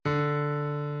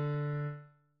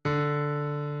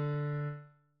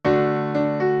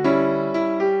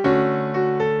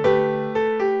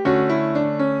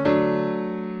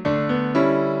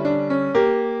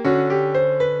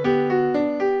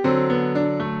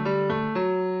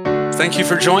Thank you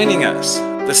for joining us.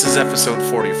 This is episode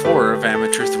 44 of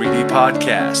Amateur 3D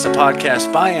Podcast, a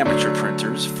podcast by amateur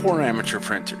printers for amateur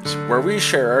printers, where we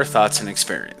share our thoughts and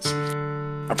experience.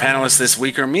 Our panelists this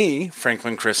week are me,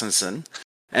 Franklin Christensen,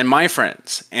 and my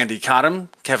friends, Andy Cottam,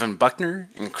 Kevin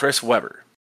Buckner, and Chris Weber.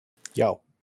 Yo.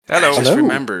 Hello. I just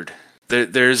remembered.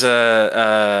 There's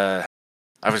I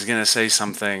was going to say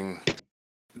something.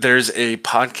 There's a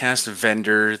podcast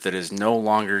vendor that is no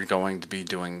longer going to be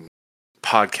doing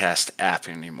podcast app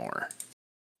anymore.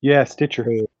 Yeah, Stitcher.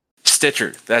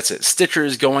 Stitcher, that's it. Stitcher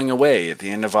is going away at the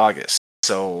end of August.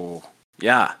 So,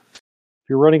 yeah. If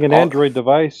you're running an Android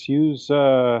device, use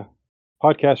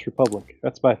Podcast Republic.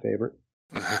 That's my favorite.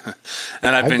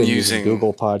 And I've been using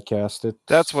Google Podcast.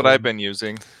 That's what I've been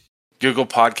using. Google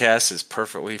Podcast is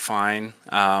perfectly fine.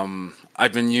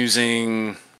 I've been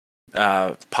using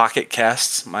Pocket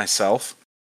Casts myself.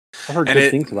 I've heard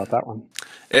good things about that one.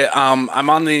 I'm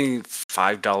on the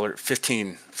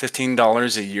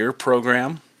 $15 a year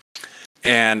program,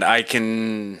 and I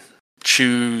can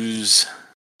choose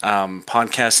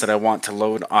podcasts that I want to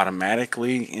load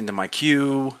automatically into my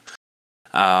queue.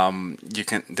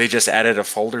 They just added a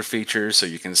folder feature, so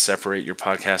you can separate your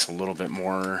podcast a little bit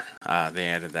more. They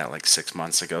added that like 6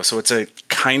 months ago, so it's a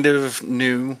kind of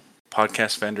new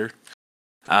podcast vendor.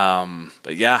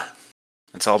 But yeah,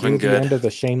 it's all been good. The end of the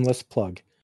shameless plug.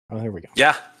 Oh, there we go.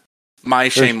 Yeah, my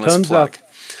shameless plug.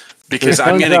 Because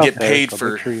I'm going to get paid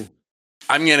for.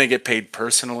 I'm going to get paid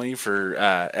personally for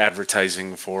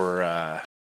advertising for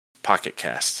Pocket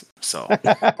Cast. So.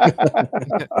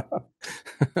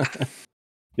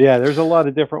 Yeah, there's a lot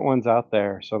of different ones out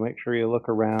there. So make sure you look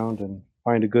around and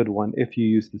find a good one if you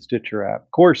use the Stitcher app.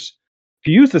 Of course, if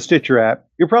you use the Stitcher app,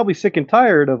 you're probably sick and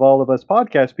tired of all of us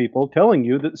podcast people telling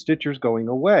you that Stitcher's going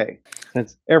away,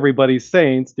 since everybody's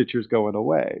saying Stitcher's going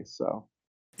away. So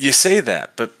you say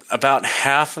that, but about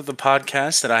half of the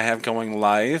podcasts that I have going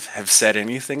live have said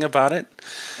anything about it.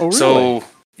 Oh, really? So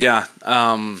yeah,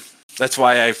 that's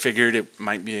why I figured it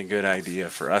might be a good idea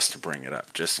for us to bring it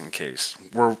up, just in case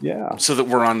so that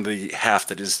we're on the half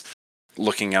that is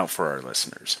looking out for our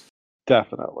listeners.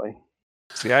 Definitely.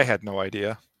 See, I had no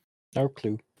idea. No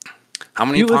clue. How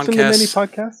many you podcasts? Listen to many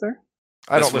podcasts there?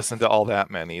 I don't listen to all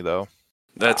that many, though.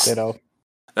 That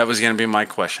was going to be my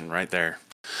question right there.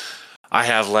 I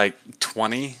have like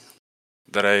 20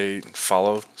 that I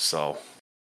follow, so.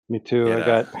 Me too.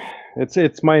 Yeah.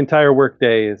 It's my entire work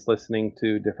day is listening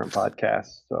to different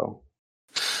podcasts, so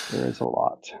there is a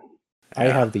lot. I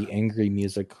have the angry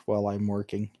music while I'm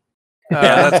working.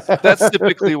 That's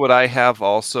typically what I have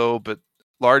also, but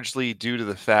largely due to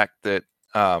the fact that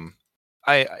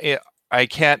I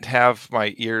can't have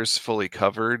my ears fully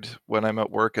covered when I'm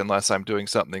at work unless I'm doing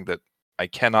something that I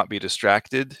cannot be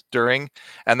distracted during,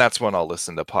 and that's when I'll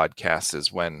listen to podcasts,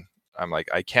 is when I'm like,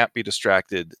 I can't be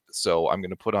distracted, so I'm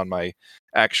going to put on my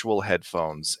actual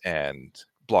headphones and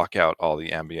block out all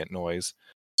the ambient noise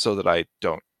so that I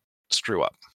don't screw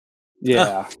up.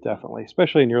 Yeah, definitely.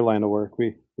 Especially in your line of work.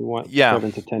 We want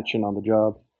everyone's attention on the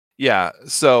job. Yeah,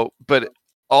 so, but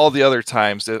all the other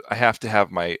times I have to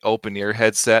have my open ear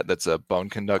headset that's a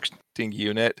bone conducting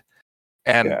unit,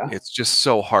 and it's just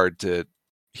so hard to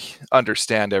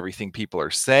understand everything people are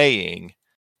saying,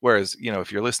 whereas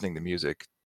if you're listening to music,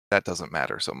 that doesn't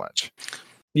matter so much.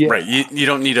 Yeah. Right, you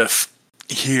don't need to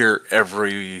hear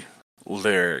every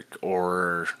lyric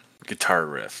or guitar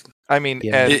riff. I mean,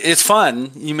 it's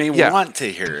fun. You may want to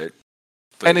hear it,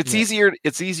 and it's easier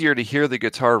to hear the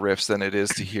guitar riffs than it is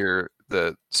to hear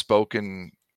the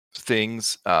spoken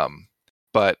things,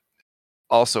 but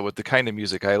also with the kind of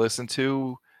music I listen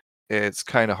to, it's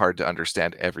kind of hard to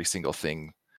understand every single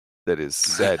thing that is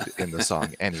said in the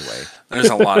song anyway. There's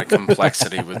a lot of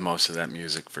complexity with most of that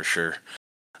music for sure.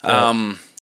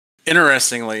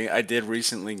 Interestingly, I did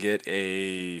recently get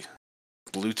a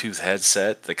Bluetooth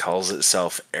headset that calls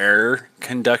itself Air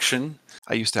Conduction.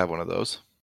 I used to have one of those.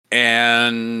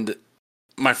 And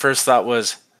my first thought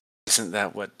was, isn't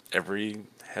that what every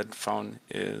headphone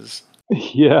is?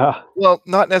 Yeah. Well,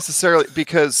 not necessarily,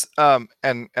 because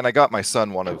and I got my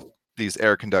son one of these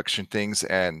air conduction things,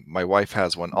 and my wife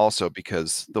has one also,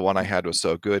 because the one I had was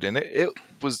so good, and it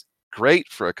was great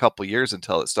for a couple years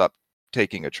until it stopped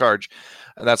taking a charge,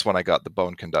 and that's when I got the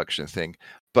bone conduction thing.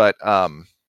 But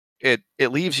it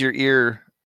leaves your ear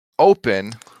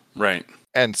open, right?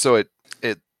 And so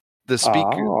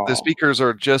the speakers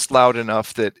are just loud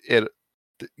enough that it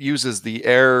uses the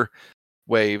air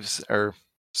waves or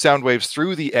sound waves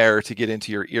through the air to get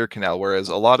into your ear canal, whereas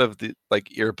a lot of the like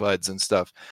earbuds and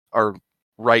stuff are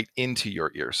right into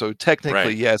your ear. So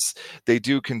technically, yes, they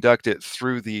do conduct it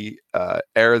through the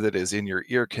air that is in your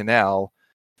ear canal,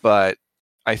 but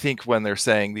I think when they're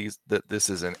saying that this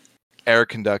is an air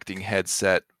conducting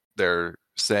headset, they're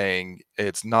saying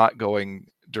it's not going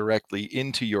directly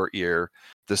into your ear.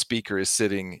 The speaker is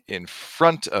sitting in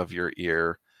front of your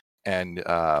ear, and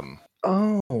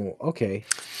Oh, okay.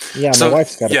 Yeah, my So,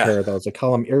 wife's got a yeah. pair of those. I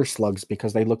call them ear slugs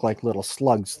because they look like little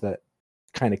slugs that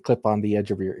kind of clip on the edge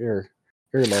of your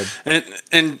earlobe.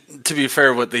 And to be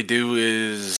fair, what they do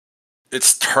is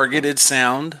it's targeted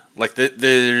sound. Like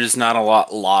there's not a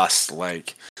lot lost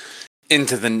like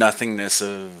into the nothingness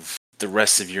of the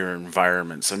rest of your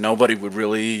environment. So nobody would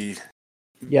really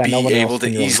Yeah, no be one able else to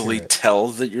can really easily hear it. tell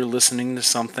that you're listening to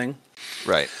something.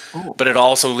 right. But it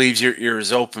also leaves your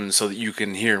ears open so that you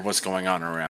can hear what's going on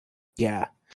around. Yeah.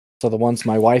 So the ones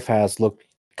my wife has look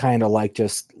kind of like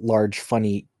just large,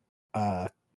 funny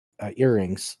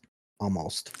earrings,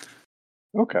 almost.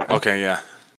 Okay. Okay, yeah.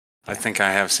 I think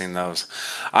I have seen those.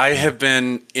 I have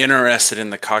been interested in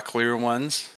the cochlear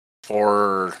ones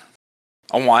for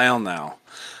a while now.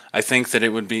 I think that it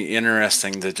would be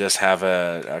interesting to just have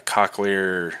a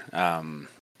cochlear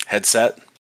headset,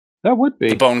 That would the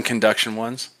be. bone conduction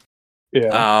ones,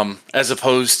 Yeah. as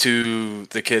opposed to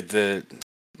the kid that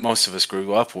most of us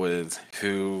grew up with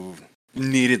who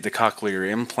needed the cochlear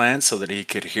implant so that he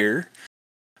could hear.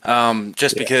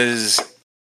 Just because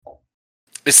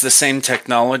it's the same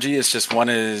technology, it's just one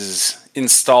is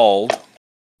installed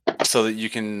so that you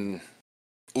can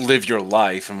live your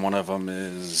life, and one of them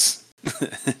is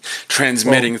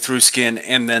transmitting through skin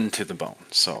and then to the bone.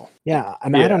 So Yeah,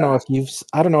 and I don't know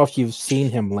if you've seen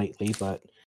him lately, but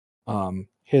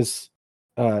his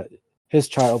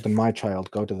child and my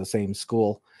child go to the same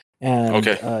school, and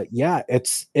okay, yeah,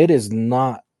 it is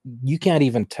not. You can't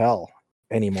even tell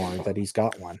anymore that he's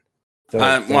got one.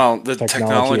 well, the Technology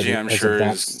technology I'm has sure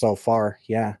advanced is. so far.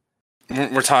 Yeah,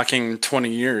 We're talking 20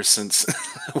 years since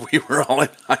we were all in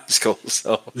high school,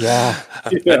 so yeah.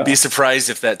 I'd be surprised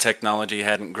if that technology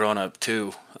hadn't grown up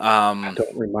too. Don't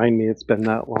remind me it's been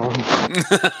that long.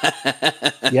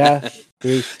 Yeah.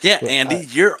 Yeah, Andy,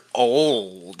 you're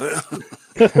old.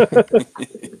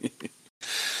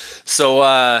 So,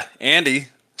 Andy,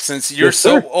 since you're Yes,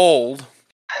 sir. so old,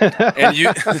 and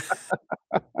you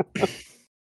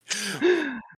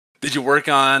did you work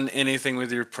on anything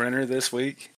with your printer this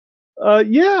week?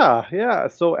 Yeah.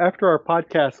 So after our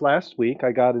podcast last week,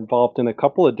 I got involved in a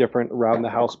couple of different around the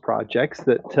house projects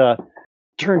that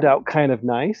turned out kind of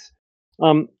nice.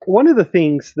 One of the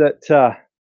things that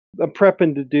I'm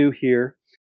prepping to do here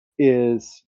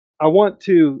is I want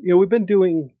to, we've been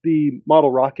doing the model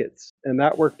rockets, and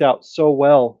that worked out so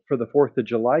well for the 4th of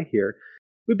July here.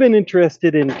 We've been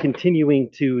interested in continuing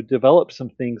to develop some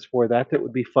things for that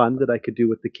would be fun that I could do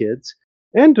with the kids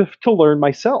and to learn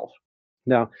myself.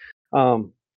 Now,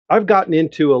 um, I've gotten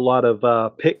into a lot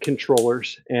of PIC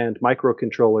controllers and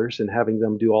microcontrollers and having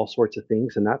them do all sorts of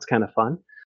things, and that's kind of fun.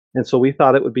 And so we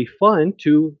thought it would be fun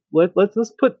to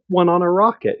let's put one on a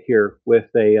rocket here with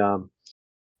a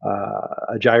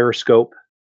gyroscope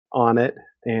on it,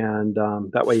 and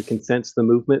that way you can sense the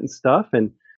movement and stuff,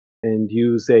 and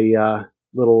use a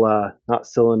little not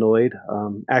solenoid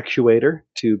actuator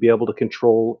to be able to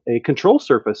control a control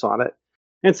surface on it,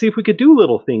 and see if we could do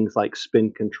little things like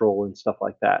spin control and stuff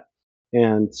like that.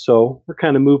 And so we're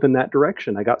kind of moving that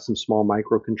direction. I got some small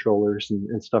microcontrollers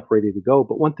and stuff ready to go,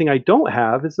 but one thing I don't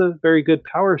have is a very good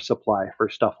power supply for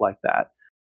stuff like that.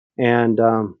 And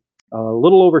a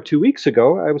little over 2 weeks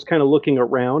ago, I was kind of looking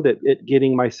around at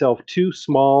getting myself two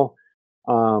small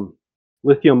um,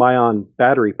 lithium ion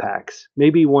battery packs,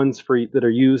 maybe ones that are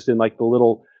used in like the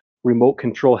little remote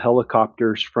control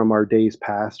helicopters from our days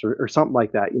past, or something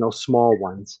like that, small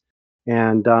ones.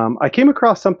 And I came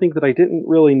across something that I didn't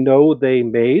really know they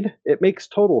made. It makes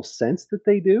total sense that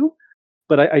they do,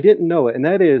 but I didn't know it. And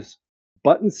that is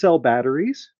button cell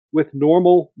batteries with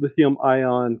normal lithium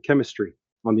ion chemistry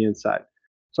on the inside.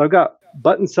 So I've got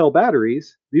button cell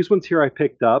batteries. These ones here I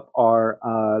picked up are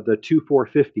the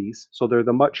 2450s. So they're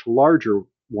the much larger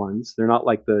ones. They're not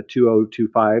like the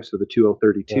 2025s or the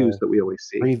 2032s that we always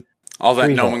see. All that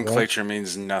 3 volt, right? nomenclature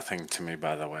means nothing to me,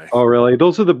 by the way. Oh, really?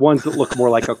 Those are the ones that look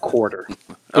more like a quarter.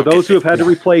 For Okay. those who have had to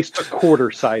replace the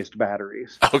quarter-sized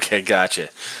batteries. Okay, gotcha.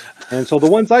 And so the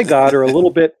ones I got are a little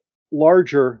bit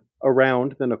larger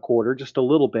around than a quarter, just a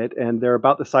little bit, and they're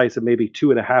about the size of maybe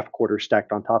 2.5 quarters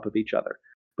stacked on top of each other.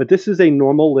 But this is a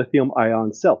normal lithium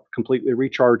ion cell, completely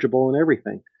rechargeable and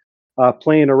everything.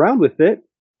 Playing around with it,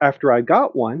 after I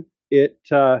got one, it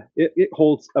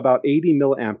holds about 80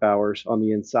 milliamp hours on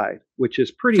the inside, which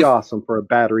is pretty awesome for a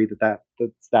battery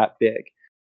that's that big.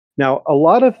 Now, a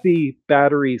lot of the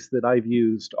batteries that I've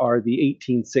used are the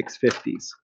 18650s.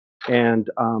 And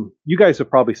you guys have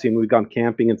probably seen, we've gone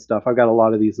camping and stuff. I've got a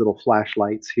lot of these little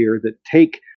flashlights here that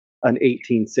take an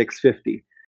 18650.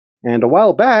 And a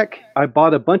while back, I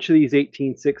bought a bunch of these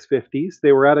 18650s.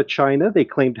 They were out of China. They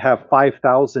claimed to have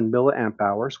 5,000 milliamp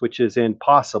hours, which is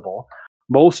impossible.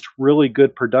 Most really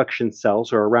good production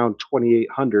cells are around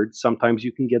 2,800. Sometimes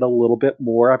you can get a little bit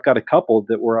more. I've got a couple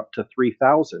that were up to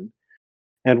 3,000.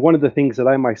 And one of the things that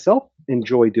I myself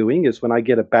enjoy doing is when I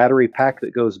get a battery pack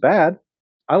that goes bad,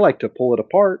 I like to pull it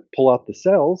apart, pull out the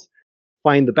cells,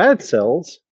 find the bad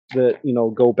cells that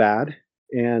go bad,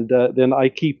 and then I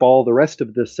keep all the rest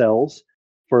of the cells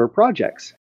for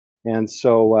projects. And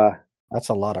so That's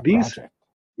a lot of these, project.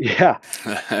 yeah,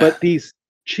 but these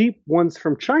cheap ones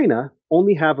from China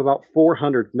only have about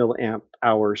 400 milliamp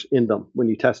hours in them when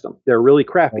you test them. They're really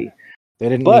crappy. They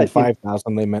didn't But mean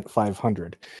 5,000; they meant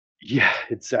 500. Yeah,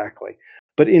 exactly.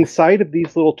 But inside of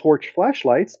these little torch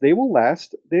flashlights, they will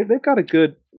last. They've got a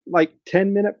good like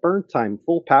 10-minute burn time,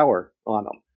 full power on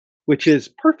them, which is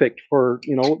perfect for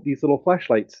these little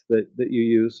flashlights that you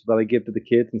use that I give to the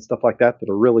kids and stuff like that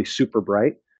are really super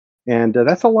bright, and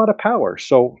that's a lot of power.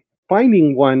 So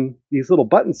finding these little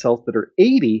button cells that are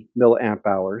 80 milliamp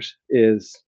hours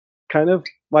is kind of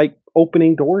like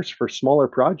opening doors for smaller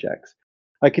projects.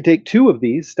 I could take two of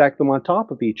these, stack them on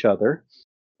top of each other,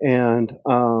 and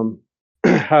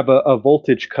have a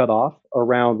voltage cutoff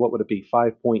around, what would it be,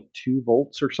 5.2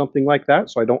 volts or something like that,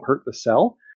 so I don't hurt the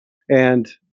cell. And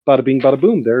bada bing, bada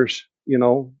boom, there's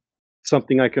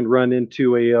something I can run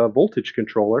into a voltage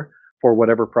controller for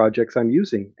whatever projects I'm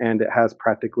using, and it has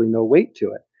practically no weight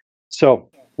to it.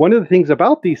 So one of the things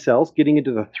about these cells, getting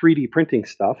into the 3D printing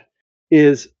stuff,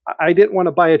 is I didn't want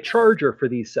to buy a charger for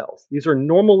these cells. These are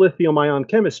normal lithium ion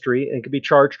chemistry and can be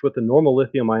charged with a normal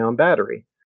lithium ion battery.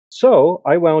 So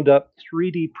I wound up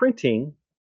 3D printing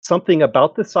something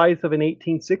about the size of an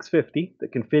 18650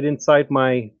 that can fit inside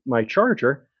my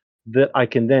charger, that I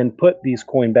can then put these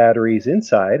coin batteries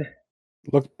inside.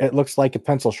 It looks like a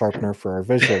pencil sharpener for our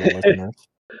visual listeners.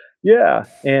 Yeah,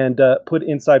 and put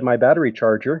inside my battery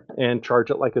charger and charge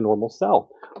it like a normal cell,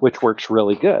 which works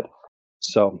really good.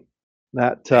 So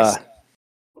that Nice.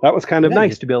 that was kind of Yeah,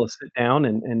 nice to be able to sit down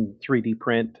and 3D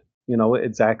print,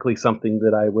 exactly something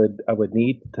that I would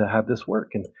need to have this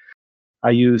work. And I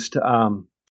used the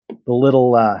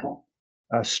little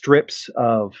strips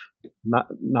of not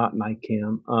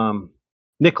NiCam,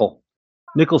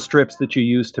 nickel strips that you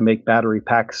use to make battery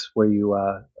packs, where you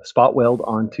spot weld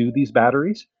onto these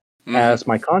batteries as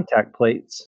my contact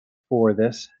plates for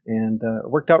this, and it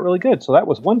worked out really good. So that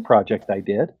was one project I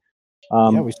did.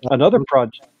 Yeah, we saw Another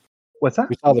project. What's that?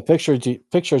 we saw the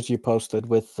pictures you posted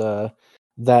with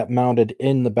that mounted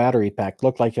in the battery pack.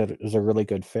 Looked like it was a really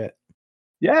good fit.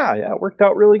 Yeah, it worked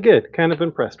out really good. Kind of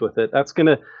impressed with it. That's going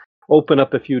to open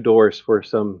up a few doors for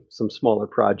some smaller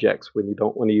projects when you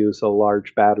don't want to use a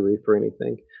large battery for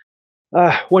anything.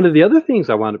 One of the other things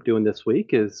I wound up doing this week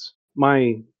is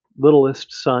my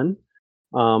littlest son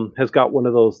has got one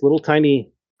of those little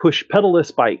tiny push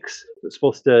pedalless bikes that's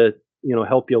supposed to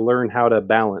help you learn how to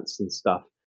balance and stuff.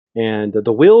 And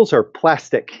the wheels are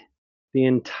plastic. The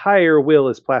entire wheel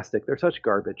is plastic. They're such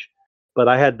garbage. But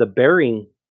I had the bearing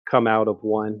come out of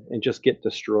one and just get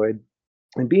destroyed.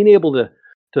 And being able to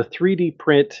 3D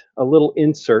print a little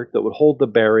insert that would hold the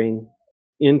bearing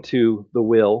into the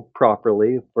wheel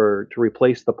properly to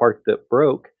replace the part that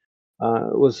broke,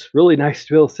 it was really nice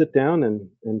to be able to sit down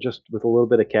and just with a little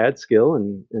bit of CAD skill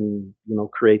and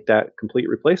create that complete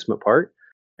replacement part.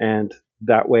 And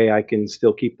that way I can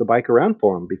still keep the bike around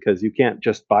for him, because you can't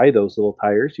just buy those little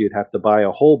tires. You'd have to buy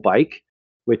a whole bike,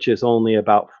 which is only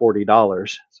about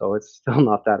 $40. So it's still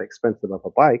not that expensive of a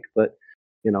bike, but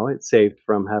it saved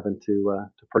from having to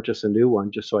purchase a new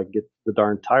one just so I could get the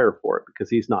darn tire for it, because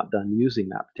he's not done using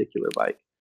that particular bike.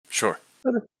 Sure.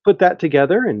 But I put that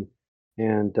together and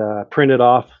printed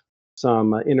off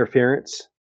some interference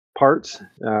parts,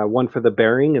 one for the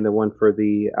bearing and the one for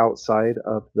the outside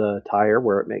of the tire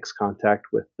where it makes contact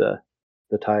with the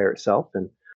tire itself, and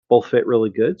both fit really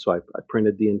good. So I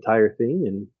printed the entire thing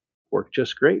and worked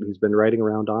just great. He's been riding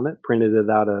around on it. Printed it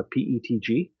out of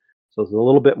PETG, so it's a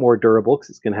little bit more durable because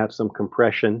it's going to have some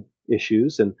compression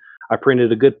issues. And I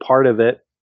printed a good part of it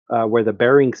where the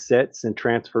bearing sits and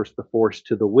transfers the force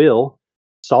to the wheel,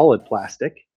 solid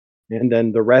plastic. And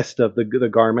then the rest of the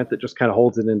garment that just kind of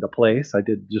holds it into place, I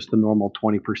did just the normal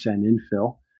 20%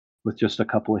 infill with just a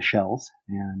couple of shells.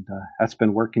 And that's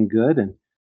been working good and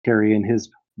carrying his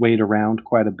weight around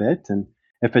quite a bit. And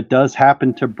if it does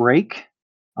happen to break,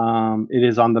 it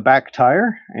is on the back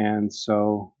tire. And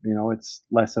so, it's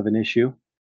less of an issue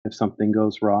if something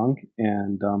goes wrong.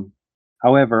 And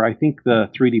However, I think the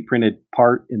 3D printed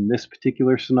part in this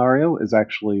particular scenario is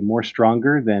actually more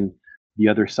stronger than the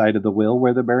other side of the wheel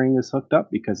where the bearing is hooked up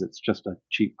because it's just a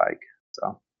cheap bike.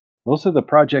 So those are the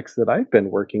projects that I've been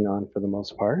working on for the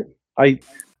most part. I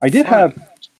did Fun. have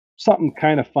something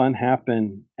kind of fun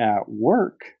happen at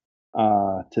work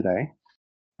today,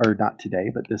 or not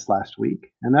today, but this last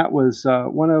week, and that was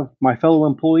one of my fellow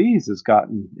employees has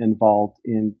gotten involved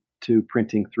into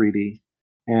printing 3D,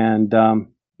 and a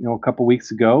couple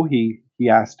weeks ago he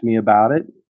asked me about it,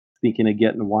 thinking of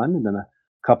getting one, and then a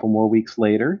couple more weeks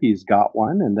later he's got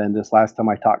one, and then this last time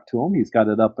I talked to him, he's got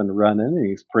it up and running, and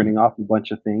he's printing off a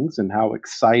bunch of things, and how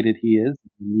excited he is,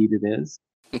 how neat it is,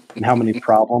 and how many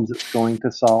problems it's going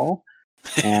to solve,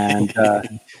 and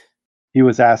he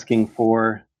was asking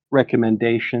for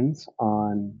recommendations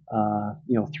on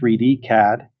 3D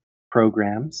CAD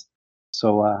programs.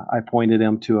 So I pointed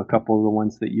him to a couple of the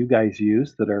ones that you guys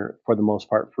use that are for the most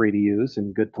part free to use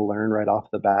and good to learn right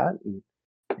off the bat,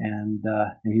 and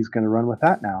he's going to run with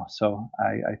that now. So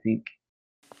I think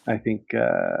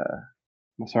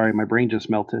I'm sorry, my brain just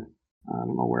melted. I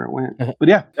don't know where it went, but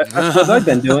yeah, that's what I've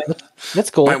been doing. That's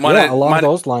cool. Might wanna- Along might-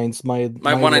 those lines, my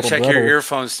Might want to little check brother, your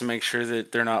earphones to make sure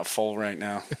that they're not full right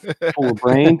now. Full of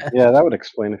brain. Yeah, that would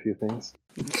explain a few things.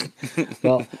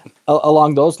 Well,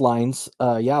 along those lines,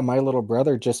 my little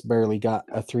brother just barely got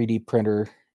a 3D printer.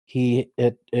 He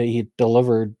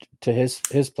delivered to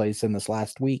his place in this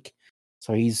last week,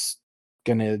 so he's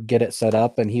gonna get it set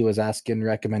up. And he was asking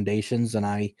recommendations, and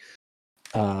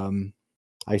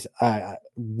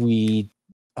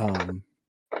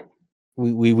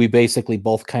we basically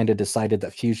both kind of decided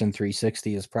that Fusion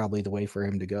 360 is probably the way for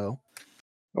him to go.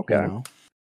 Okay.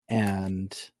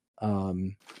 And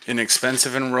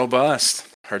Inexpensive and robust.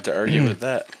 Hard to argue with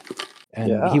that. And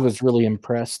Yeah. he was really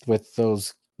impressed with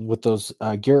those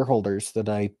gear holders that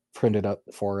I printed up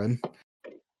for him,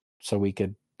 so we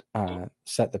could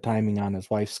set the timing on his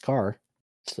wife's car.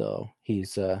 So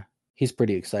he's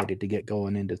pretty excited to get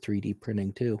going into 3D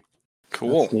printing too.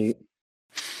 Cool. That's neat.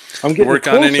 I'm getting Work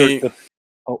on closer any- to.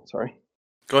 Oh, sorry.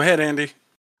 Go ahead, Andy. I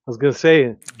was going to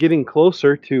say, getting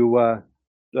closer to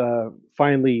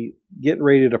finally getting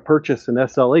ready to purchase an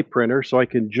SLA printer so I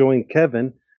can join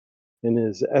Kevin in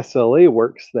his SLA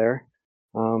works there.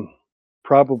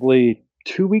 Probably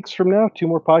 2 weeks from now, 2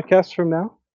 more podcasts from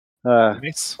now.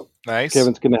 Nice.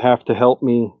 Kevin's going to have to help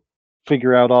me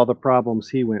figure out all the problems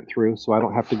he went through so I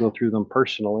don't have to go through them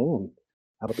personally, and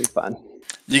that'll be fun.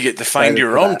 You get to find Excited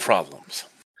your for own that. problems.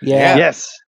 Yeah.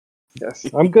 Yes.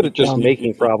 I'm good at just Um,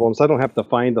 making problems. I don't have to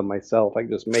find them myself. I can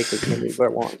just make as many as I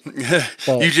want.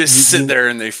 You just sit there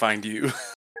and they find you.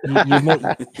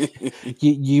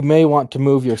 You may want to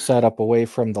move your setup away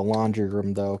from the laundry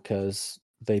room though, because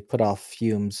they put off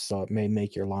fumes, so it may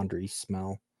make your laundry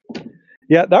smell.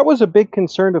 Yeah, that was a big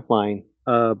concern of mine.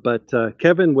 But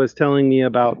Kevin was telling me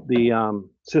about the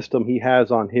system he has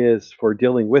on his for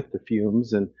dealing with the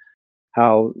fumes and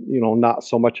how, not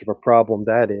so much of a problem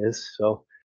that is. So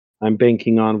I'm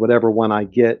banking on whatever one I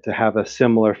get to have a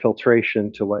similar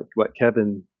filtration to what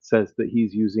Kevin says that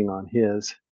he's using on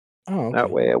his. Oh, okay.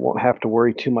 That way I won't have to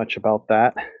worry too much about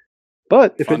that.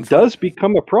 But if Fun, it does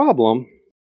become a problem,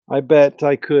 I bet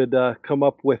I could come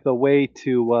up with a way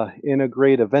to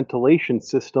integrate a ventilation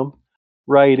system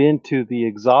right into the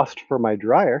exhaust for my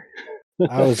dryer.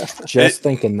 I was just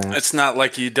thinking that. It's not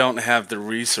like you don't have the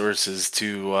resources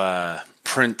to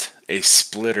print a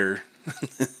splitter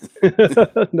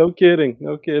No kidding.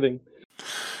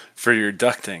 for your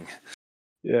ducting.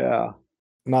 Yeah.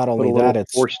 Not Put a only little that,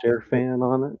 it's forced air fan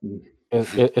on it. And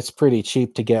it's pretty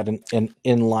cheap to get an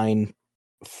inline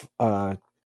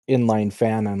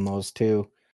fan on those too.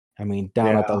 I mean,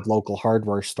 down at the local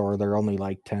hardware store, they're only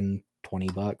like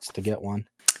 $10-$20 to get one.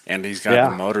 And he's got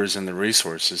the motors and the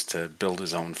resources to build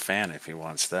his own fan if he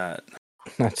wants that.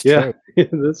 That's true.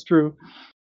 That's true.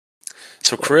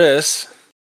 So, Chris,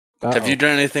 have you Uh-oh.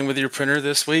 done anything with your printer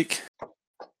this week?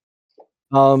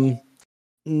 No,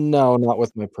 not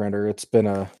with my printer. It's been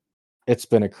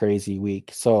a crazy week.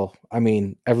 So, I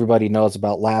mean, everybody knows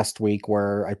about last week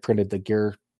where I printed the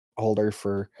gear holder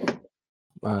for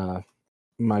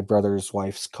my brother's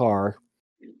wife's car.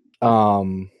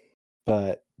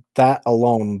 But that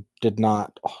alone did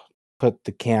not put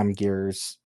the cam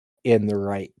gears in the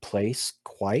right place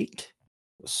quite.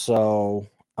 So,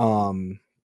 I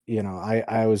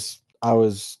was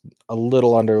a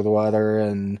little under the weather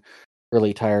and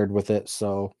really tired with it.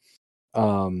 So,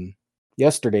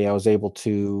 yesterday I was able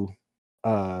to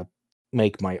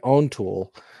make my own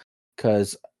tool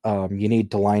because you need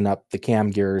to line up the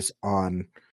cam gears on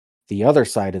the other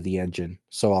side of the engine,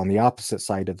 so on the opposite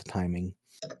side of the timing.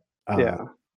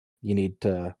 you need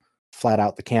to flat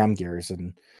out the cam gears,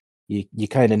 and you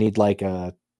kind of need like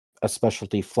a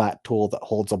specialty flat tool that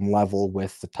holds them level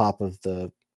with the top of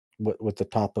the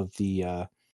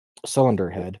cylinder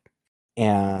head.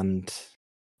 And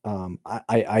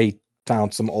I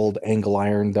found some old angle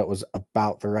iron that was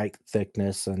about the right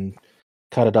thickness and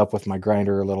cut it up with my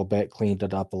grinder a little bit, cleaned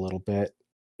it up a little bit,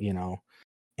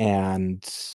 and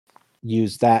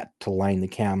used that to line the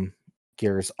cam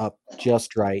gears up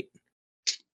just right,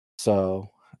 so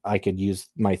I could use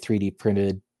my 3D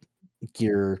printed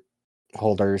gear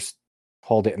holders,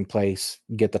 hold it in place,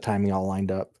 get the timing all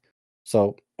lined up.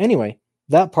 So anyway,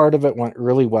 that part of it went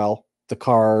really well. The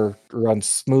car runs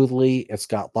smoothly. It's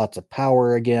got lots of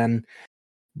power again,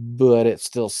 but it's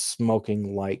still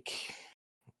smoking like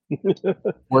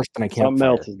worse than a campfire. Something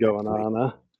else is going on,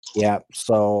 huh? Yeah.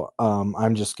 So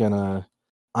I'm just gonna.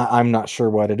 I'm not sure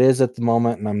what it is at the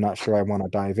moment, and I'm not sure I want to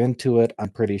dive into it. I'm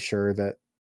pretty sure that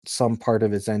some part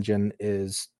of his engine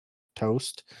is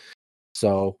toast.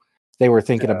 So they were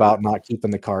thinking about not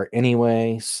keeping the car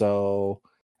anyway. So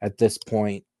at this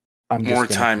point, I'm just More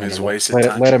gonna time kinda is let- wasted let,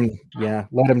 time. let him,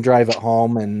 let him drive it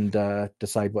home and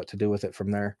decide what to do with it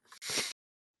from there.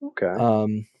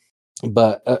 Okay.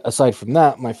 But aside from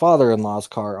that, my father-in-law's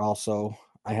car also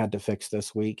I had to fix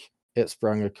this week. It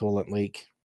sprung a coolant leak.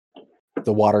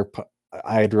 The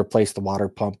I had replaced the water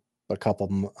pump a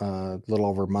little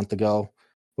over a month ago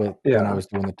when I was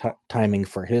doing the timing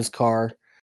for his car,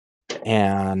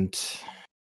 and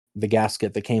the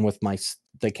gasket that came with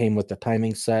the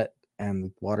timing set and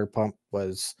the water pump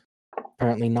was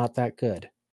apparently not that good.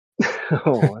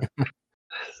 Oh,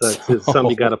 so it's something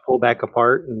you got to pull back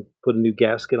apart and put a new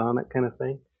gasket on it, kind of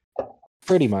thing.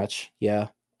 Pretty much, yeah.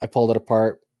 I pulled it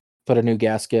apart, put a new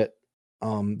gasket.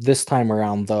 This time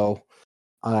around, though,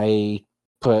 I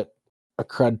put a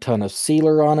crud ton of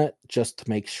sealer on it just to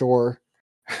make sure.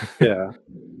 Yeah.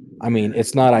 I mean,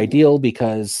 it's not ideal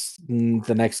because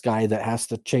the next guy that has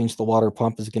to change the water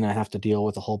pump is going to have to deal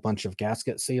with a whole bunch of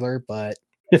gasket sealer, but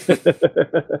It's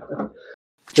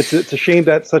a shame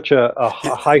that such a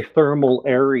high thermal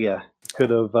area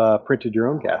could have printed your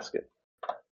own gasket.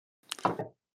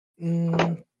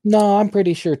 no, I'm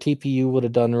pretty sure TPU would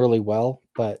have done really well,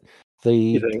 but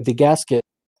You think? the gasket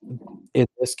in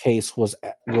this case was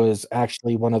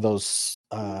actually one of those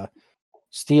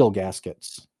steel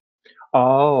gaskets,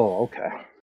 Oh, okay.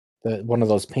 one of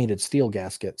those painted steel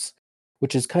gaskets,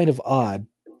 which is kind of odd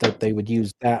that they would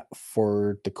use that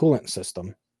for the coolant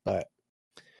system, but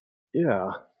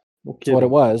Yeah. No that's what it kidding.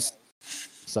 was.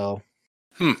 So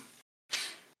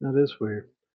That is weird.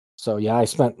 So yeah, I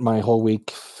spent my whole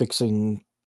week fixing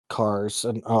cars,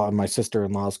 and my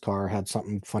sister-in-law's car had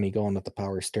something funny going with the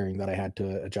power steering that I had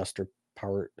to adjust her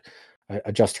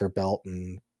belt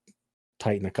and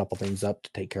tighten a couple things up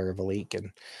to take care of a leak.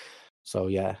 And so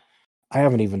yeah, I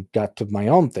haven't even got to my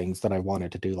own things that I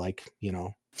wanted to do, like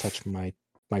touch my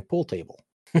pool table.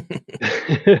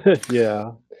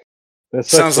 Yeah. That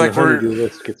Sounds sucks when like the honeydew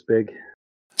list gets big.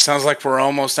 Sounds like we're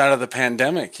almost out of the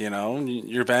pandemic,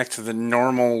 You're back to the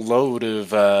normal load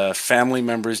of family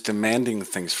members demanding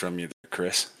things from you,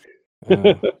 Chris.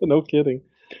 No kidding.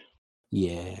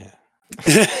 Yeah.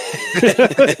 You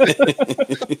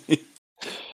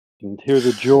can hear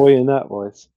the joy in that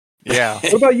voice. Yeah.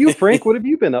 What about you, Frank? What have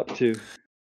you been up to?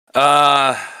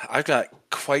 I've got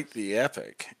quite the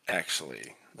epic,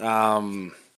 actually.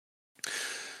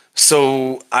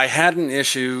 So I had an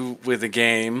issue with a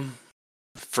game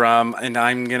and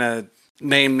I'm gonna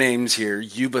name names here,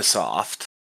 Ubisoft.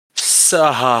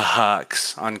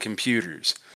 Sucks on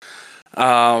computers.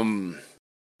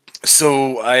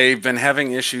 So I've been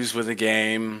having issues with the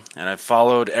game, and I've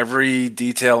followed every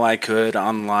detail I could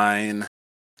online.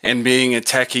 And being a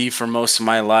techie for most of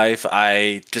my life,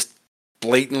 I just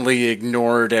blatantly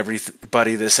ignored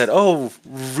everybody that said, "Oh,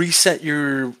 reset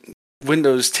your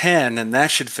Windows 10 and that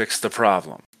should fix the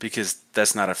problem," because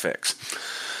that's not a fix.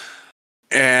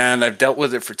 And I've dealt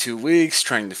with it for 2 weeks,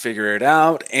 trying to figure it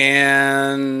out,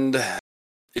 and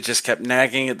it just kept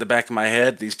nagging at the back of my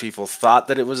head. These people thought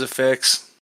that it was a fix.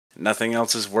 Nothing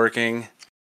else is working.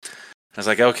 I was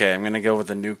like, okay, I'm going to go with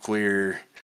the nuclear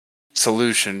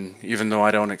solution, even though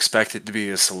I don't expect it to be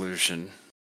a solution.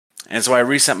 And so I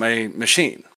reset my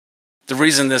machine. The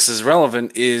reason this is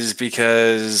relevant is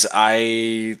because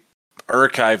I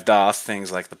archived off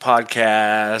things like the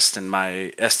podcast and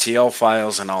my STL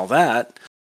files and all that,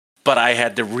 but I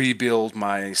had to rebuild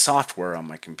my software on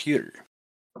my computer.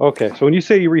 Okay, so when you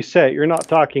say you reset, you're not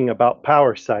talking about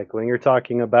power cycling. You're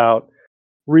talking about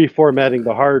reformatting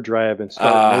the hard drive and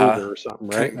starting over or something,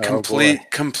 right?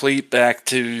 Complete back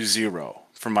to zero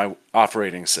for my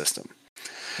operating system.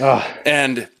 Oh.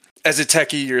 And as a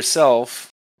techie yourself,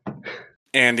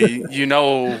 Andy, you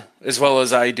know as well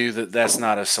as I do that that's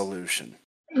not a solution.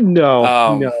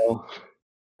 No.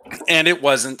 And it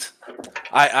wasn't.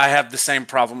 I have the same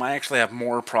problem. I actually have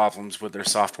more problems with their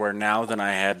software now than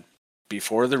I had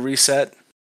before the reset.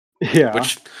 Yeah.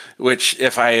 Which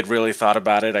if I had really thought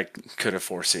about it, I could have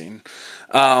foreseen.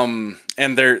 And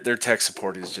their tech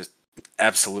support is just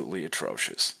absolutely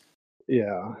atrocious.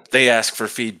 Yeah. They ask for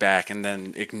feedback and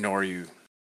then ignore you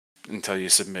until you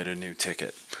submit a new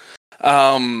ticket.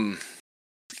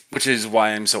 Which is why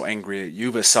I'm so angry at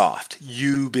Ubisoft.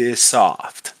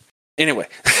 Anyway,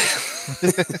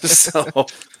 so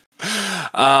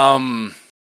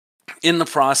in the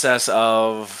process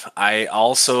of, I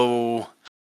also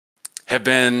have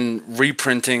been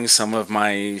reprinting some of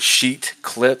my sheet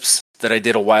clips that I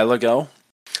did a while ago.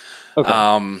 Okay.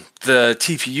 The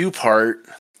TPU part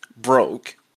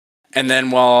broke, and then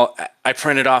while I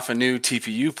printed off a new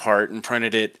TPU part and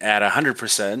printed it at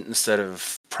 100% instead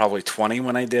of probably 20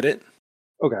 when I did it.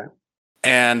 Okay.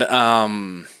 And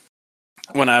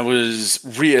when I was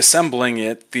reassembling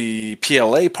it, the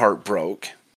PLA part broke.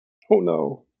 Oh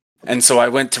no. And so I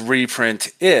went to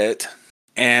reprint it,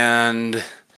 and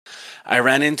I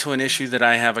ran into an issue that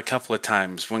I have a couple of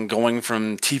times. When going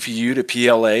from TPU to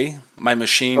PLA, my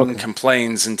machine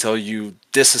complains until you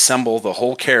disassemble the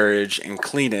whole carriage and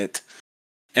clean it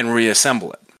and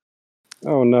reassemble it.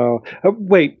 Oh no.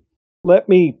 Wait, let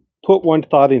me put one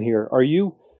thought in here. Are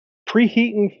you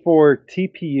preheating for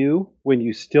TPU when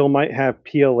you still might have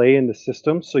PLA in the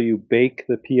system, so you bake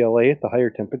the PLA at the higher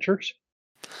temperatures?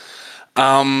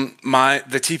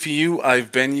 The TPU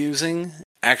I've been using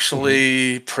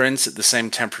actually prints at the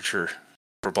same temperature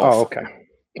for both. Oh, okay.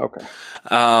 Okay.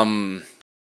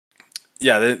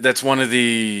 Yeah, that's one of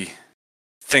the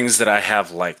things that I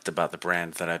have liked about the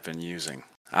brand that I've been using.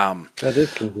 That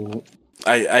is convenient.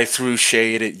 I threw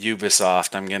shade at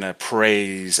Ubisoft. I'm going to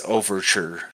praise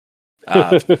Overture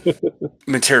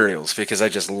materials because I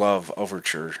just love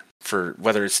Overture for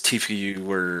whether it's TPU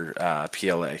or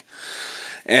PLA.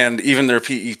 And even their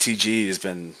PETG has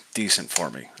been decent for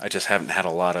me. I just haven't had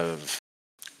a lot of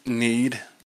need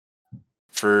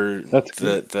for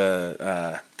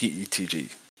the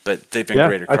PETG, but they've been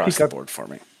great across the board for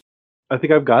me. I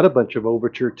think I've got a bunch of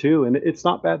Overture too, and it's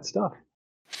not bad stuff.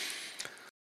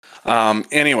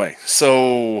 Anyway,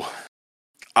 so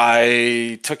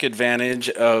I took advantage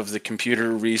of the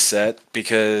computer reset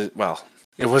because, well,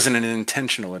 it wasn't an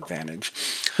intentional advantage.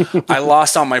 I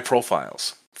lost all my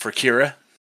profiles for Kira.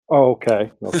 Oh, okay.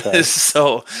 Okay.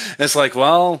 So it's like,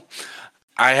 well,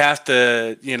 I have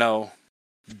to,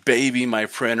 baby my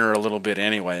printer a little bit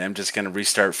anyway. I'm just going to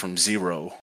restart from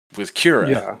zero with Kira.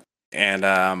 Yeah. And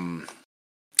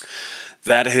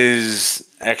that has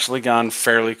actually gone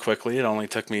fairly quickly. It only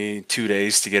took me 2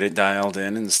 days to get it dialed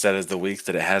in instead of the week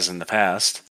that it has in the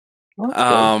past.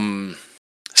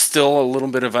 Still a little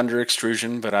bit of under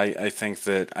extrusion, but I think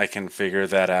that I can figure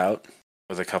that out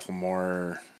with a couple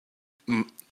more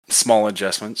small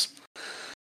adjustments.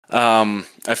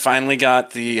 I finally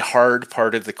got the hard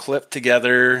part of the clip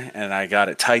together, and I got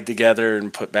it tied together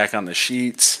and put back on the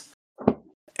sheets.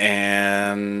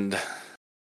 And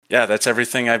yeah, that's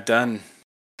everything I've done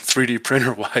 3D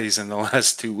printer wise in the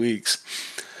last 2 weeks.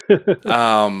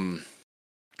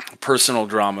 Personal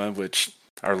drama, which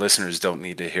our listeners don't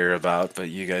need to hear about, but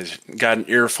you guys got an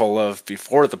earful of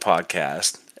before the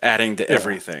podcast, adding to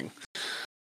everything.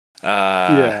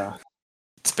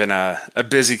 It's been a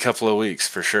busy couple of weeks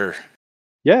for sure.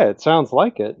 Yeah, it sounds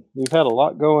like it. You've had a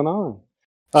lot going on.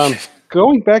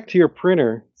 Going back to your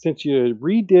printer, since you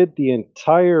redid the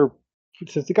entire,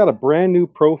 since it got a brand new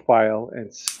profile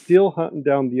and still hunting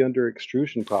down the under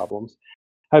extrusion problems,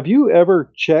 have you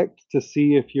ever checked to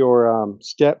see if your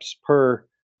steps per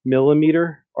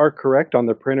millimeter are correct on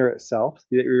the printer itself?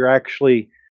 That you're actually,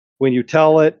 when you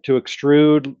tell it to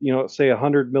extrude, say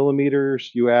 100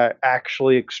 millimeters, you are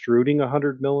actually extruding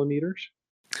 100 millimeters?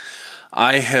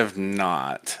 I have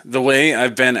not. The way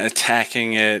I've been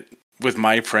attacking it with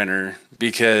my printer,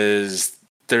 because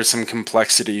there's some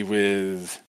complexity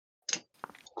with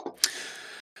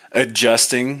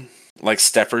adjusting like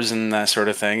steppers and that sort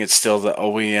of thing. It's still the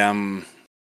OEM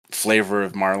flavor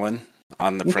of Marlin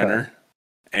on the printer.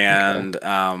 And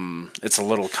it's a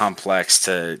little complex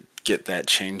to get that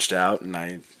changed out.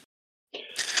 And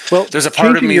there's a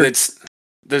part of me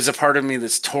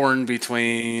that's torn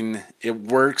between it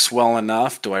works well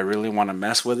enough. Do I really want to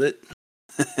mess with it?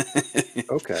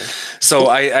 Okay. So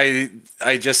I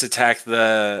just attack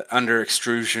the under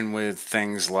extrusion with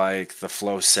things like the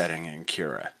flow setting in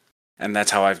Cura. And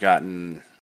that's how I've gotten,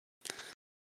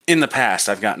 in the past,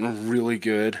 I've gotten really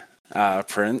good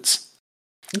prints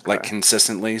Okay. like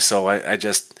consistently. So I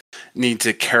just need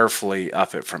to carefully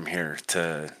up it from here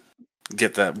to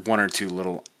get that one or two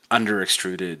little under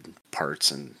extruded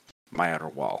parts in my outer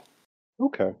wall.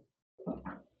 Okay.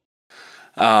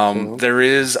 So, There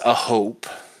is a hope,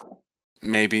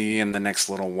 maybe in the next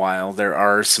little while. There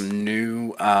are some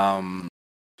new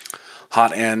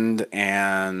hot end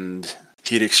and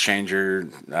heat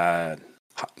exchanger,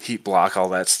 heat block, all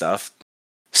that stuff.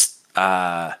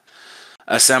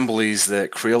 Assemblies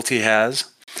that Crealty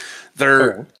has.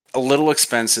 They're okay. a little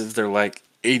expensive. They're like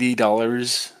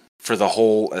 $80 for the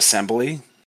whole assembly.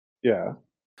 Yeah.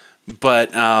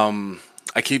 But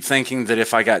I keep thinking that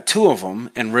if I got two of them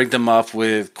and rigged them up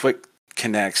with quick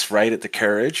connects right at the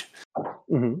carriage,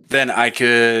 hmm then I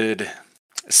could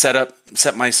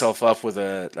set myself up with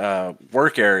a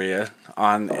work area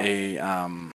on a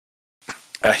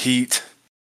heat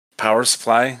power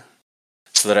supply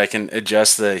so that I can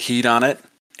adjust the heat on it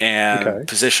and Okay.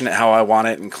 position it how I want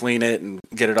it and clean it and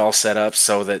get it all set up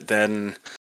so that then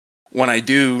when I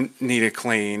do need a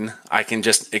clean, I can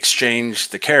just exchange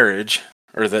the carriage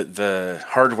or the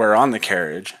hardware on the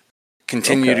carriage,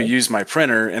 continue to Okay. use my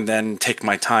printer, and then take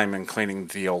my time in cleaning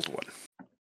the old one.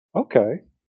 Okay.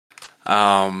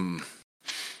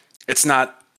 It's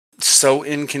not so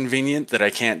inconvenient that I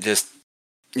can't just,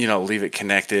 leave it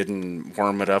connected and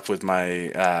warm it up with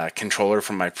my controller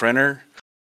from my printer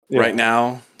right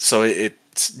now. So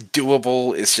it's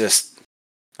doable. It's just,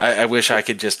 I wish I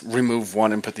could just remove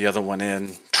one and put the other one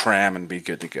in, tram, and be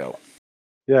good to go.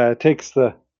 Yeah, it takes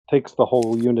the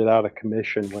whole unit out of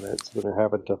commission when they're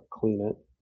having to clean it.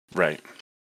 Right.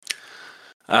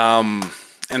 And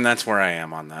that's where I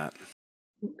am on that.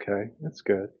 Okay, that's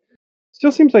good.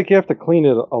 Still seems like you have to clean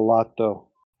it a lot though.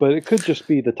 But it could just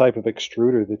be the type of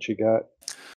extruder that you got.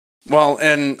 Well,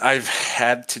 and I've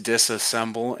had to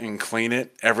disassemble and clean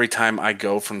it every time I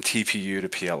go from TPU to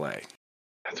PLA.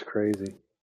 That's crazy.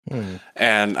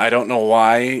 And I don't know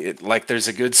why. There's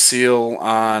a good seal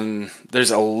on. There's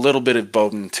a little bit of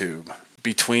Bowden tube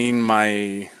between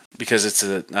because it's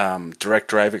a direct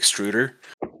drive extruder.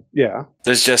 Yeah.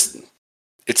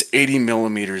 It's 80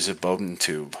 millimeters of Bowden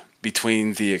tube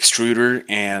between the extruder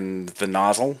and the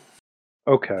nozzle.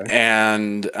 Okay.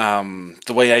 And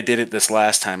the way I did it this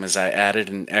last time is I added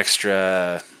an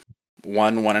extra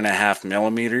 1.5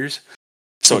 millimeters.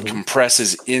 So it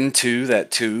compresses into that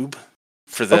tube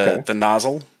for the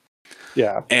nozzle.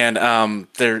 Yeah. And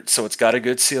so it's got a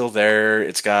good seal there.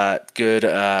 It's got good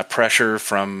pressure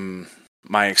from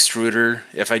my extruder.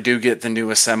 If I do get the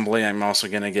new assembly, I'm also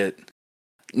going to get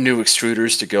new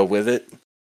extruders to go with it.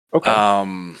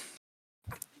 Okay.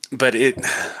 But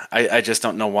I just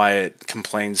don't know why it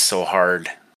complains so hard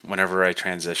whenever I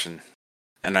transition.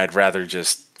 And I'd rather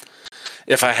just,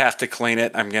 if I have to clean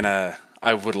it,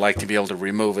 I would like to be able to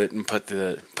remove it and put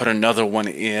another one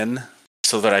in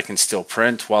so that I can still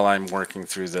print while I'm working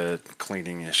through the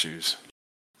cleaning issues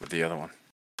with the other one.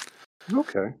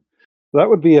 Okay. That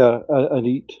would be a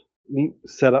neat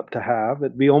setup to have.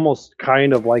 It'd be almost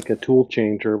kind of like a tool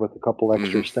changer with a couple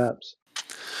extra steps.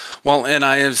 Well, and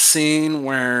I have seen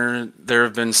where there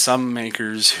have been some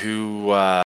makers who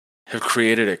have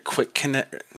created a quick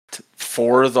connect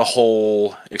for the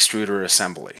whole extruder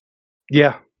assembly.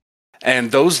 Yeah.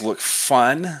 And those look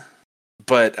fun,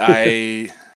 but I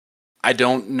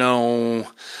don't know.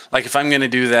 Like, if I'm going to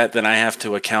do that, then I have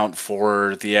to account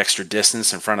for the extra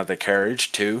distance in front of the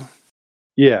carriage, too.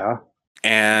 Yeah.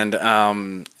 And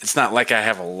it's not like I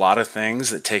have a lot of things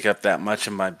that take up that much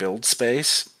of my build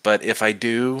space. But if I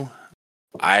do,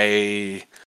 I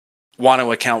want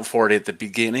to account for it at the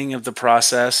beginning of the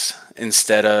process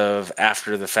instead of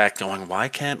after the fact going, why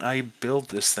can't I build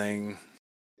this thing?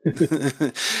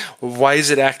 Why is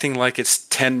it acting like it's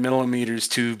 10 millimeters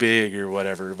too big or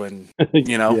whatever when,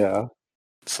 Yeah.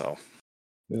 So.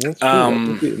 Yeah, that's true. That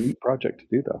would be a neat project to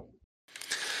do, though.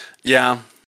 Yeah.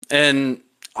 And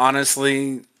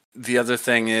honestly, the other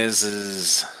thing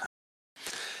is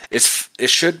it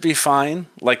should be fine.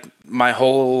 Like, my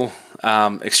whole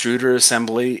extruder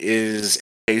assembly is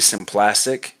encased in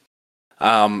plastic.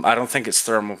 I don't think it's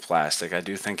thermoplastic. I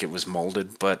do think it was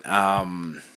molded, but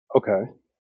okay.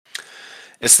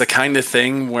 It's the kind of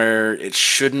thing where it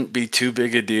shouldn't be too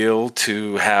big a deal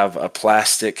to have a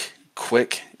plastic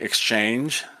quick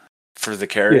exchange for the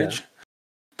carriage. Yeah.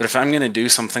 But if I'm going to do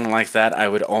something like that, I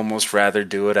would almost rather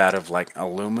do it out of like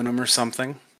aluminum or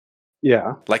something.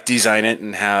 Yeah. Like design it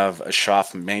and have a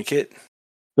shop make it.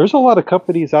 There's a lot of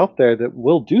companies out there that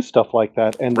will do stuff like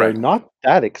that, and they're not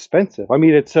that expensive. I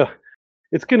mean, it's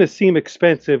it's going to seem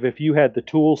expensive if you had the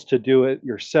tools to do it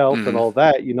yourself and all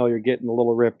that. You're getting a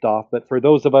little ripped off. But for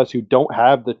those of us who don't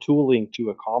have the tooling to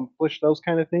accomplish those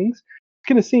kind of things, it's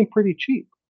going to seem pretty cheap.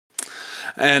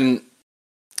 And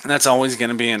that's always going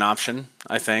to be an option,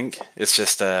 I think. It's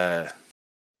just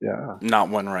not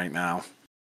one right now.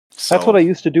 So. That's what I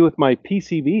used to do with my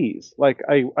PCBs. Like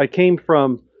I came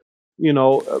from,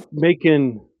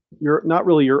 making not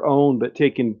really your own, but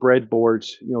taking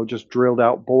breadboards, just drilled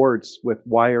out boards with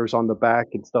wires on the back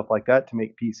and stuff like that to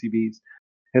make PCBs.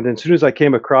 And then as soon as I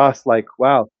came across, like,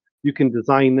 wow, you can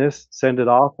design this, send it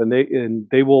off, and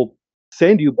they will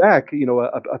send you back,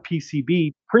 a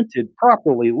PCB printed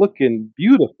properly, looking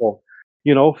beautiful,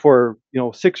 for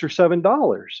 $6 or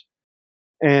 $7.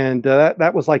 And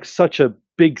that was like such a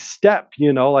big step,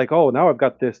 like, oh, now I've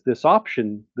got this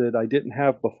option that I didn't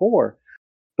have before.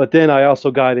 But then I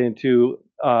also got into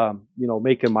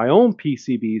making my own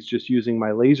PCBs, just using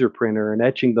my laser printer and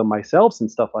etching them myself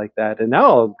and stuff like that. And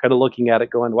now I'm kind of looking at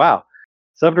it going, wow,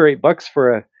 $7 or $8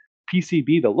 for a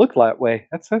PCB to look that way.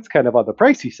 That's kind of on the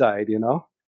pricey side.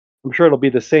 I'm sure it'll be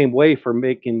the same way for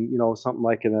making, something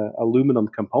like an aluminum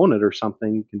component or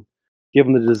something. You can give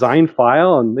them the design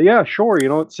file and yeah, sure,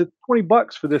 it's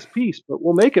 $20 for this piece, but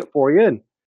we'll make it for you. And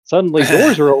suddenly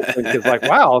doors are open because like,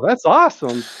 wow, that's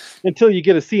awesome. Until you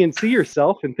get a CNC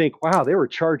yourself and think, wow, they were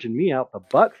charging me out the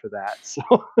butt for that. So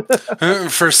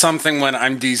for something when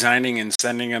I'm designing and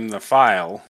sending them the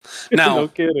file. Now, no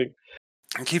kidding.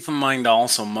 Keep in mind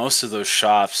also, most of those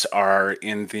shops are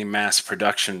in the mass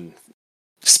production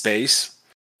space.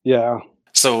 Yeah.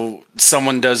 So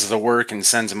someone does the work and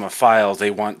sends them a file. They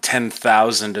want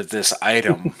 10,000 of this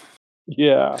item.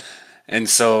 Yeah. And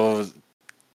so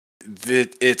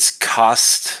it's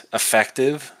cost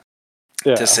effective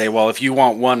to say, well, if you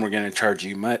want one, we're going to charge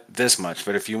you this much.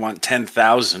 But if you want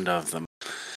 10,000 of them,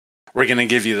 we're going to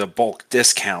give you the bulk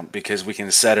discount because we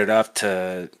can set it up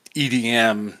to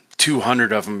EDM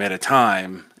 200 of them at a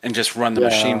time and just run the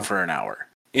machine for an hour,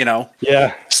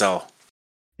 Yeah. So.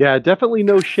 Yeah, definitely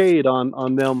no shade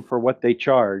on them for what they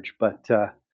charge. But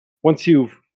once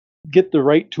you get the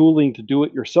right tooling to do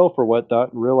it yourself or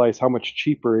whatnot and realize how much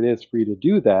cheaper it is for you to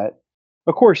do that,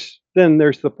 of course, then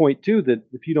there's the point too that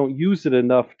if you don't use it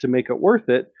enough to make it worth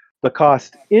it, the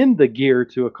cost in the gear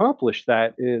to accomplish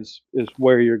that is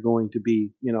where you're going to be,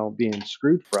 being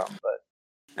screwed from.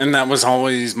 And that was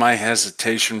always my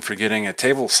hesitation for getting a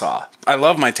table saw. I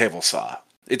love my table saw.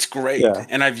 It's great. Yeah.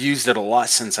 And I've used it a lot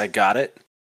since I got it.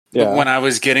 Yeah. But when I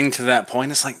was getting to that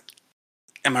point, it's like,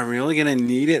 am I really going to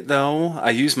need it though?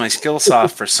 I use my skill saw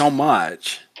for so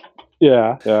much.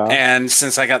 Yeah. And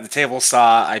since I got the table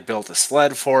saw, I built a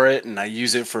sled for it, and I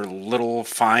use it for little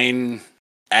fine,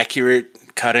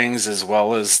 accurate cuttings as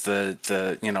well as the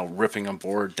ripping a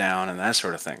board down and that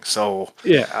sort of thing. So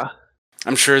yeah,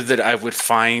 I'm sure that I would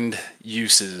find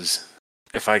uses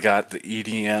if I got the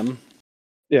EDM.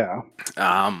 Yeah.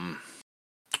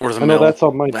 Or the I know mill, that's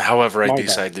on my. however I my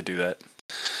decide to do that.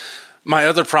 My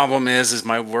other problem is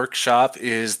my workshop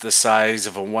is the size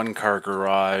of a one-car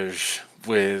garage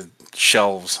with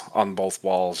shelves on both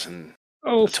walls and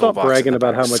Oh, a stop toolbox in bragging the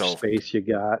about back, how much so- space you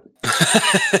got.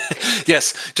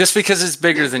 Yes, just because it's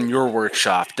bigger than your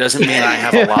workshop doesn't mean I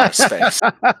have a lot of space.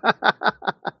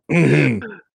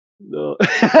 No.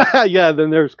 Yeah, then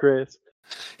there's Chris.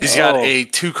 He's got Oh. a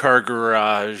 2-car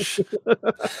garage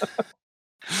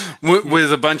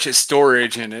with a bunch of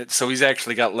storage in it, so he's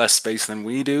actually got less space than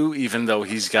we do, even though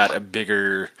he's got a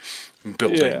bigger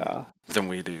building Yeah. than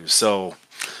we do. So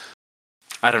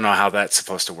I don't know how that's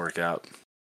supposed to work out.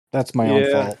 That's my own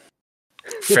Yeah. fault.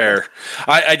 Fair.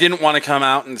 I didn't want to come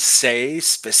out and say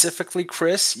specifically,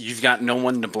 Chris, you've got no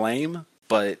one to blame,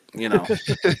 but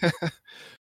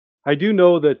I do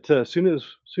know that as soon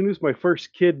as my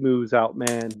first kid moves out,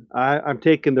 man, I'm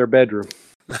taking their bedroom.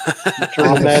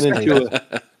 Turning that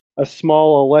into a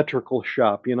small electrical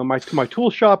shop. My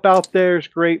tool shop out there is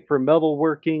great for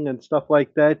metalworking and stuff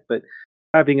like that, but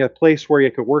having a place where you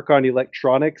could work on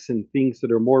electronics and things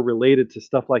that are more related to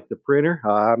stuff like the printer,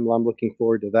 I'm looking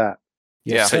forward to that.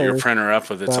 Yes, set your sir. printer up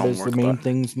with its That own is the work main button.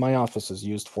 things my office is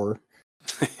used for.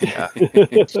 Yeah.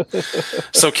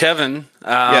 So Kevin,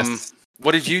 Yes.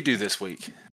 what did you do this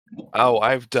week? Oh,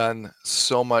 I've done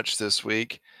so much this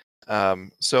week.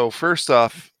 So first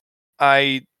off,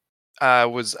 I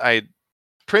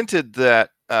printed that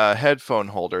headphone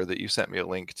holder that you sent me a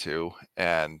link to,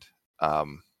 and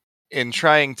in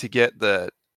trying to get the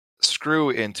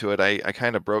screw into it, I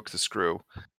kind of broke the screw.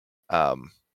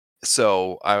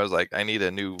 So I was like, I need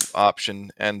a new option,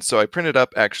 and so I printed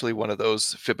up actually one of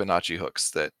those Fibonacci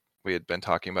hooks that we had been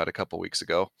talking about a couple weeks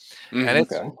ago, Mhm.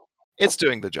 and it's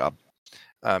doing the job.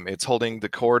 It's holding the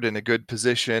cord in a good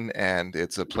position, and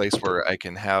it's a place where I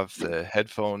can have the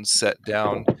headphones set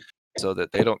down so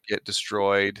that they don't get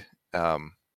destroyed.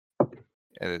 And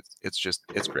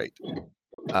it's great.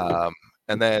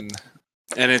 And then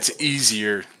And it's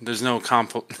easier. There's no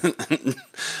Right.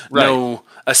 no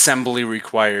assembly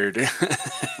required.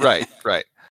 right.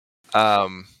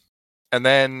 And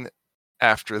then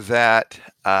after that,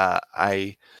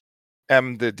 I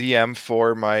am the DM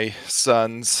for my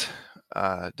son's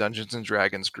Dungeons and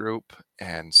Dragons group,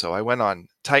 and so I went on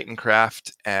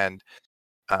Titancraft and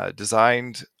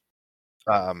designed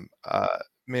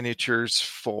miniatures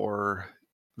for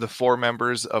the 4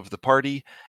 members of the party,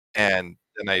 and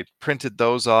then I printed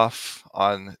those off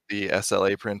on the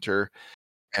SLA printer,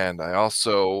 and I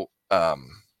also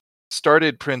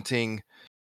started printing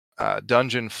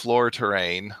dungeon floor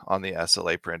terrain on the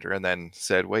SLA printer, and then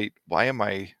said, "Wait, why am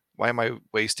I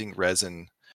wasting resin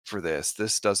for this?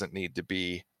 This doesn't need to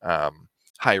be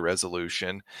high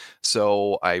resolution."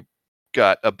 So I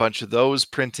got a bunch of those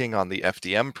printing on the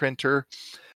FDM printer,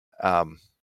 and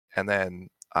then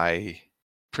I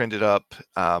printed up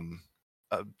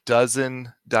a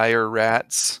dozen dire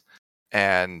rats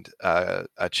and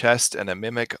a chest and a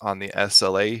mimic on the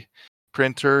SLA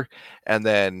printer, and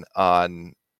then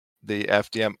on the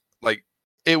FDM, like,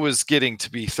 it was getting to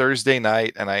be Thursday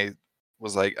night, and I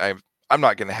was like, I'm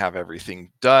not going to have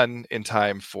everything done in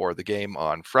time for the game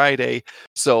on Friday.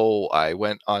 So I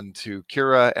went on to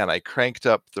Cura and I cranked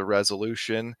up the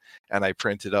resolution, and I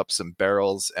printed up some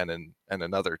barrels and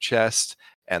another chest,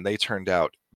 and they turned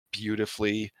out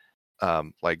beautifully.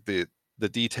 Like the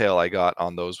detail I got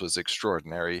on those was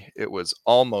extraordinary. It was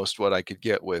almost what I could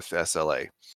get with SLA.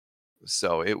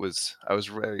 So I was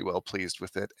very well pleased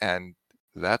with it, and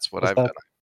that's what I've done.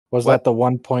 Was What? that the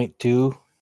 1.2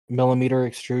 millimeter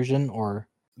extrusion, or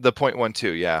The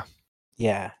 0.12, yeah.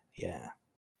 yeah.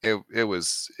 It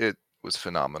was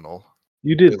phenomenal.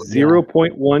 You did It-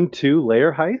 0.12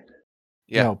 layer height?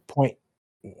 Yeah. No, point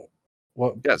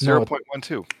what Yeah, no,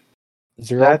 0.12.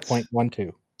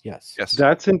 0.12. Yes. Yes.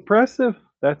 That's impressive.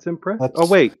 That's impressive. That's Oh,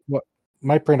 wait. what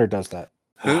my printer does that.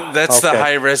 That's the Okay.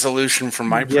 high resolution from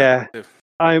my Yeah. print.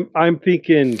 I'm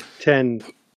thinking 10,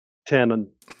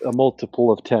 a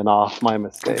multiple of 10 off. My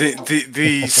mistake.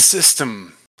 The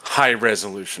system high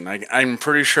resolution. I'm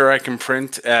pretty sure I can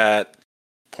print at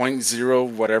 0.0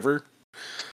 whatever.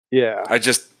 Yeah. I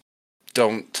just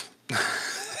don't.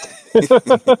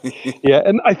 Yeah,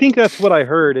 and I think that's what I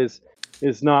heard is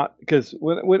not because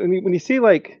when you see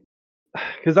like,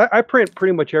 because I print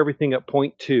pretty much everything at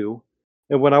 0.2,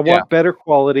 and when I want better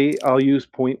quality, I'll use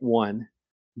 0.1.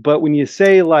 But when you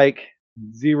say like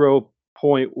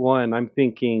 0.1, I'm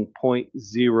thinking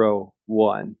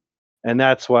 0.01, and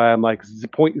that's why I'm like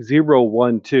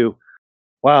 0.012.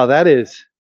 Wow, that's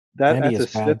Andy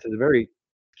is bad. that's a very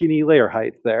skinny layer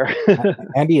height there.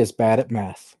 Andy is bad at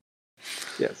math.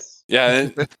 Yes. Yeah,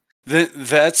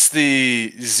 that's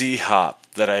the Z hop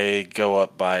that I go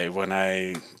up by when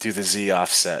I do the Z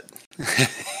offset.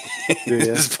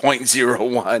 It's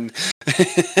 0.01.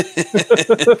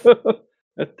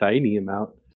 A tiny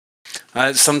amount.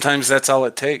 Sometimes that's all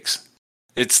it takes.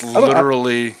 It's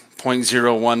literally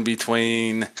 0.01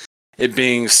 between it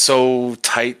being so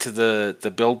tight to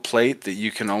the build plate that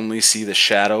you can only see the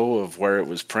shadow of where it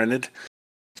was printed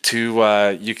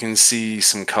to you can see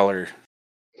some color.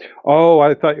 Oh,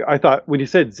 I thought when you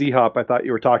said Z hop, I thought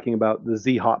you were talking about the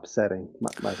Z hop setting.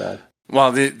 My bad.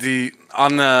 Well, the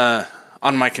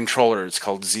on my controller it's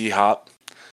called Z hop.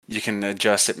 You can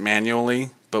adjust it manually,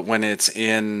 but when it's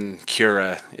in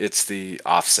Cura, it's the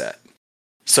offset.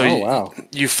 So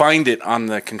you find it on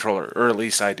the controller, or at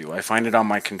least I do. I find it on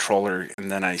my controller,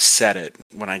 and then I set it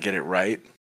when I get it right.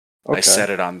 Okay. I set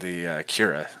it on the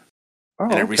Cura,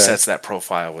 and it resets that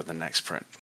profile with the next print.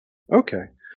 Okay.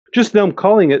 Just them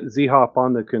calling it Z-Hop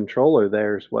on the controller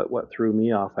there is what threw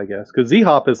me off, I guess. Because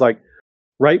Z-Hop is like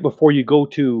right before you go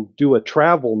to do a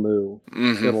travel move,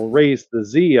 it'll raise the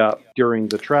Z up during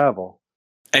the travel.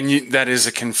 And that is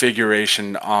a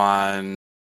configuration on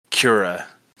Cura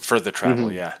for the travel,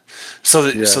 so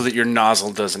that your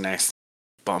nozzle doesn't actually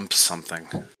bump something.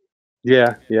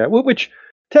 Yeah. Well, which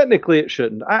technically it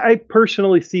shouldn't. I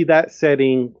personally see that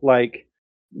setting like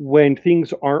when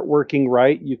things aren't working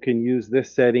right, you can use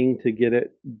this setting to get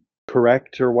it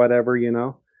correct or whatever,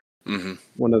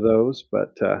 one of those.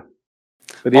 But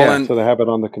yeah, so to have it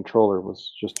on the controller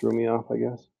was just threw me off, I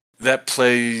guess. That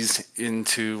plays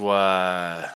into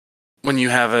when you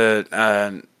have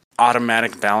an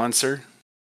automatic balancer.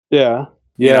 Yeah.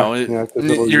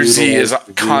 Your Z is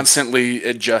constantly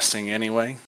adjusting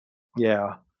anyway.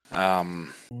 Yeah.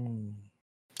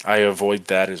 I avoid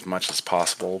that as much as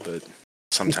possible, but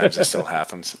sometimes it still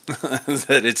happens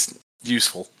that it's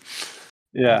useful.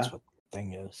 Yeah. That's what the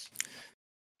thing is.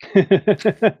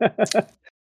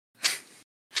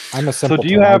 I'm a So simpleton.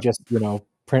 do you have? I just,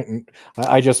 print and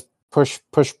I just push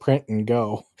print and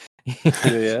go.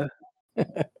 Yeah.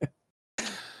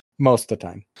 Most of the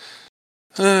time.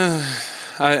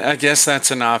 I guess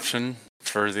that's an option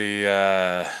for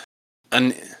the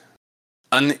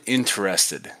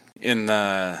uninterested in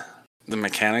the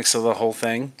mechanics of the whole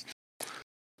thing.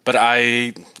 But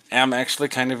I am actually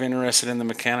kind of interested in the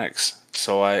mechanics,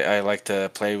 so I like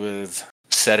to play with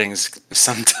settings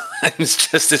sometimes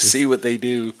just to see what they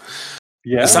do.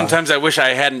 Yeah. Sometimes I wish I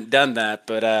hadn't done that,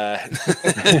 but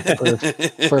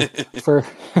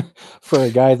for a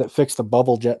guy that fixed a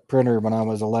bubble jet printer when I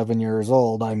was 11 years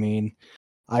old, I mean,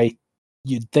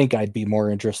 you'd think I'd be more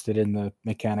interested in the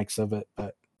mechanics of it,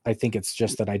 but I think it's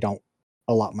just that I don't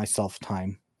allot myself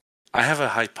time. I have a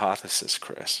hypothesis,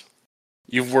 Chris.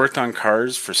 You've worked on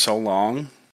cars for so long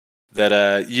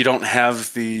that you don't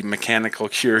have the mechanical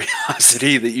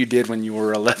curiosity that you did when you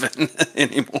were 11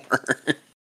 anymore.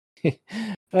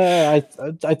 I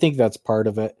think that's part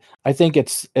of it. I think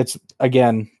it's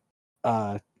again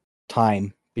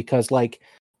time, because like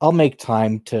I'll make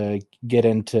time to get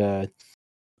into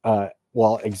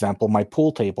example, my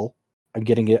pool table. I'm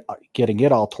getting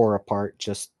it all tore apart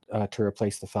just to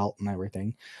replace the felt and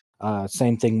everything.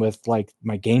 Same thing with like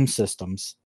my game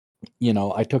systems.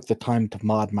 I took the time to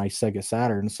mod my Sega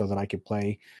Saturn so that I could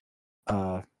play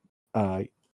downloaded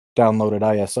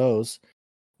ISOs.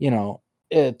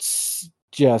 It's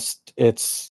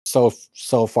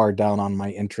so far down on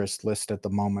my interest list at the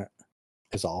moment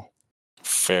is all.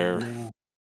 Fair. Yeah.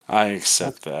 I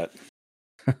accept that.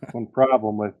 One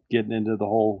problem with getting into the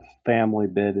whole family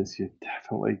bit is you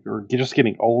definitely, or you're just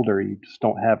getting older, you just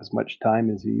don't have as much time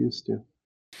as you used to.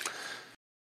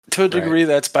 To a degree,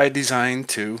 that's by design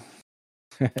too.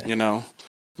 Me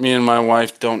and my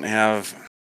wife don't have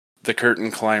the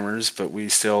curtain climbers, but we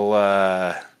still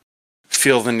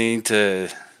feel the need to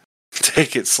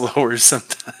take it slower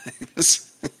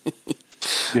sometimes.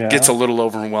 Yeah. Gets a little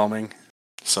overwhelming.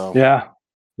 So Yeah,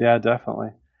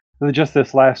 definitely. And just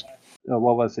this last,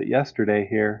 what was it, yesterday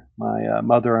here, my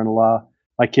mother-in-law,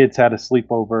 my kids had a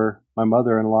sleepover at my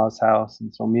mother-in-law's house,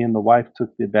 and so me and the wife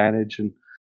took the advantage and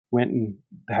went and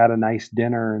had a nice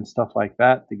dinner and stuff like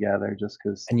that together, just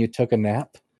because. And you took a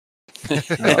nap?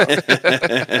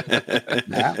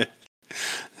 Nap?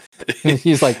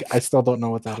 He's like, I still don't know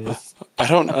what that is. I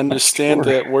don't understand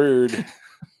that word.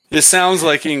 It sounds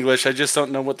like English. I just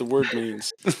don't know what the word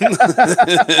means.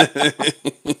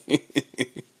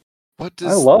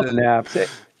 I love naps.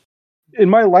 In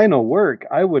my line of work,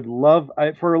 I would love.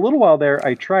 For a little while there,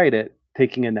 I tried it,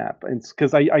 taking a nap, and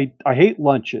because I hate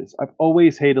lunches. I've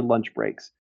always hated lunch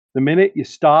breaks. The minute you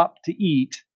stop to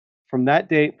eat, from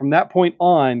that point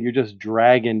on, you're just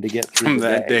dragging to get through From the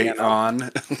that day. date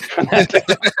on.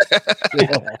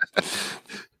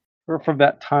 Or from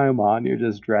that time on, you're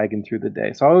just dragging through the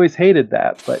day. So I always hated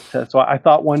that. But so I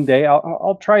thought one day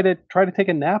I'll try to take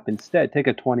a nap instead, take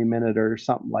a 20-minute or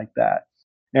something like that.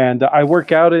 And I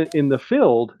work out in the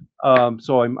field,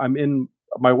 so I'm in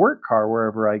my work car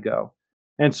wherever I go.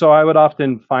 And so I would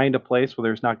often find a place where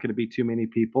there's not going to be too many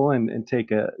people and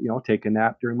take a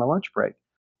nap during my lunch break.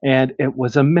 And it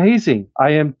was amazing. I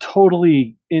am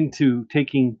totally into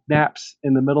taking naps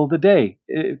in the middle of the day.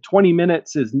 20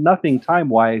 minutes is nothing time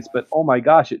wise, but oh my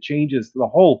gosh, it changes the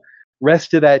whole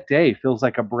rest of that day. Feels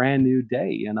like a brand new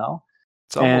day,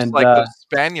 It's almost like those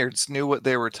Spaniards knew what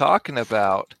they were talking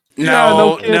about.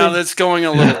 No, that's going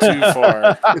a little too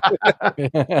far.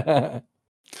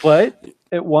 But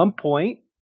at one point,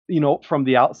 from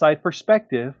the outside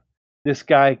perspective, this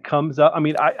guy comes up. I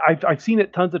mean, I've seen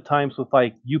it tons of times with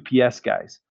like UPS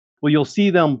guys. Well, you'll see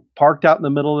them parked out in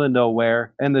the middle of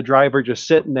nowhere, and the driver just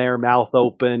sitting there, mouth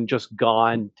open, just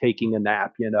gone, taking a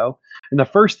nap. And the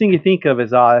first thing you think of is,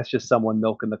 that's just someone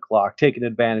milking the clock, taking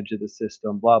advantage of the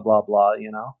system, blah blah blah.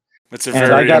 It's a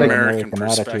very American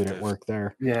attitude at work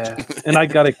there. Yeah, and I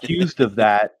got accused of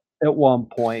that at one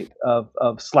point of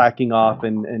slacking off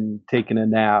and taking a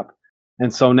nap,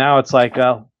 and so now it's like,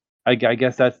 I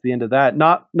guess that's the end of that.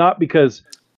 Not because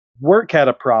work had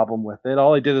a problem with it.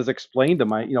 All I did is explain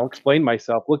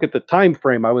myself. Look at the time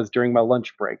frame I was during my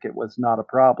lunch break. It was not a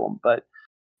problem, but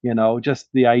just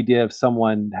the idea of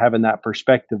someone having that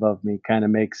perspective of me kind of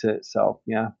makes it so.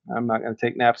 Yeah, I'm not going to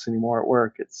take naps anymore at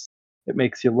work. It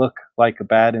makes you look like a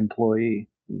bad employee.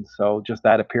 And so just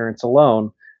that appearance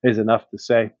alone is enough to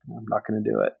say, I'm not going to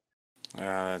do it.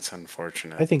 That's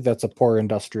unfortunate. I think that's a poor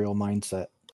industrial mindset.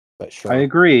 But sure. I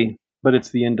agree. but it's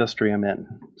the industry I'm in.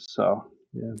 So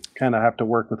yeah, kind of have to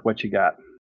work with what you got.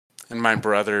 And my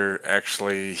brother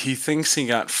actually, he thinks he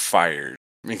got fired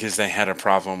because they had a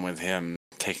problem with him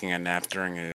taking a nap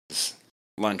during his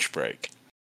lunch break.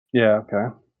 Yeah,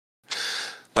 okay.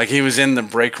 Like he was in the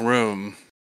break room,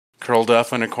 curled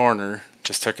up in a corner,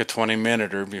 just took a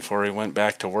 20-minuter before he went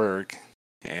back to work.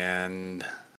 And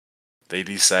they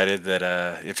decided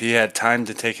that if he had time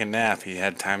to take a nap, he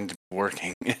had time to be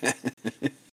working.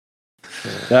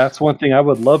 That's one thing I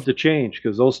would love to change,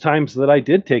 because those times that I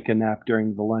did take a nap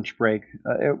during the lunch break,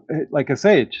 like I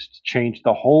say, it just changed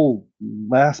the whole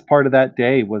last part of that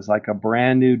day. Was like a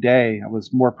brand new day. I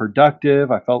was more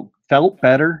productive. I felt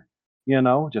better.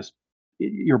 Just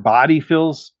your body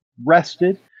feels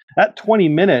rested. That 20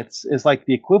 minutes is like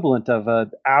the equivalent of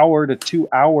an hour to 2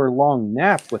 hour long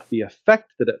nap, with the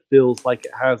effect that it feels like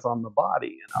it has on the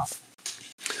body.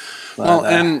 Well,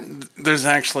 and there's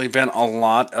actually been a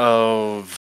lot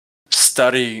of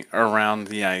study around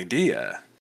the idea.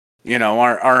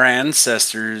 Our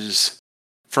ancestors,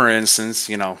 for instance,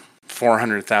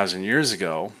 400,000 years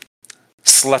ago,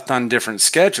 slept on different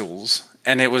schedules,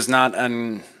 and it was not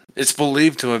it's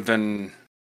believed to have been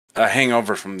a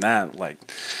hangover from that. Like,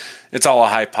 it's all a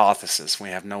hypothesis. We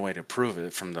have no way to prove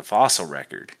it from the fossil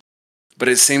record. But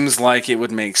it seems like it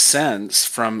would make sense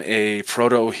from a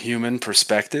proto-human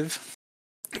perspective,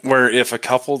 where if a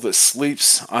couple that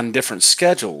sleeps on different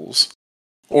schedules,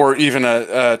 or even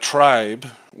a tribe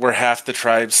where half the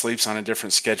tribe sleeps on a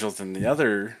different schedule than the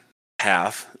other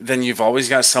half, then you've always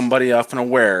got somebody up and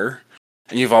aware,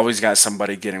 and you've always got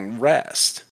somebody getting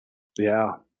rest.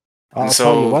 Yeah. I'll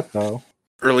tell you what, though.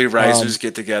 Early risers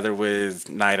get together with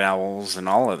night owls and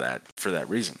all of that for that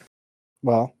reason.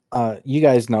 Well, you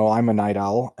guys know I'm a night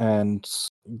owl, and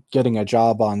getting a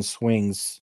job on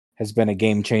swings has been a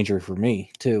game changer for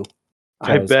me too.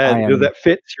 I bet, because that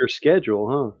fits your schedule,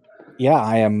 huh? Yeah,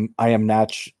 I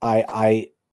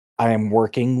am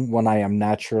working when I am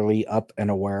naturally up and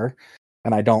aware,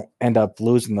 and I don't end up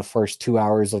losing the first 2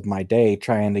 hours of my day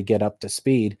trying to get up to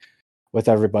speed with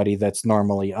everybody that's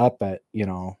normally up at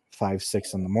 5,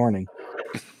 6 in the morning.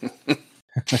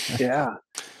 Yeah,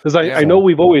 because I know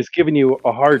we've always given you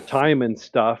a hard time and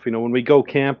stuff. When we go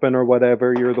camping or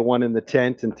whatever, you're the one in the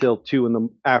tent until 2 in the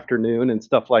afternoon and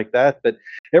stuff like that. But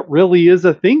it really is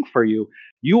a thing for you.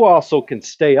 You also can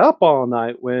stay up all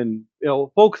night when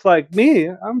folks like me.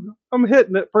 I'm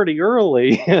hitting it pretty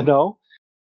early,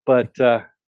 But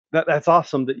that's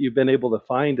awesome that you've been able to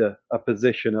find a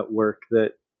position at work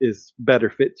that is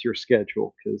better fits your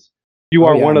schedule, because you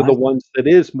are one of the ones that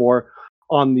is more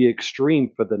on the extreme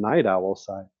for the night owl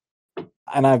side.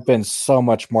 And I've been so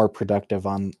much more productive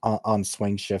on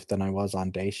swing shift than I was on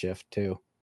day shift too.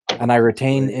 And I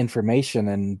retain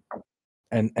information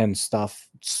and stuff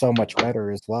so much better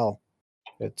as well.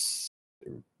 It's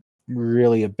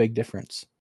really a big difference.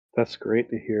 That's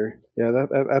great to hear. Yeah,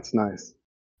 that's nice.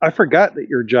 I forgot that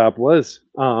your job was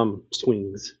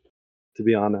swings, to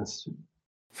be honest.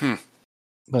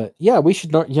 But yeah, we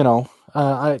should know.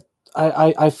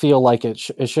 I feel like it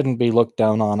shouldn't be looked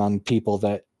down on people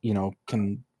that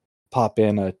can pop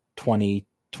in a 20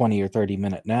 or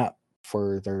 30-minute nap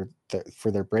for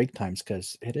their break times,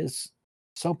 because it is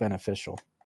so beneficial.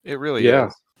 It really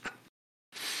is.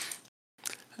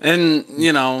 And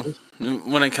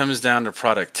when it comes down to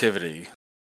productivity,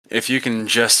 if you can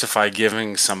justify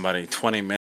giving somebody 20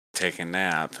 minutes to take a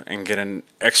nap and get an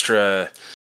extra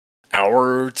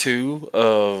hour or two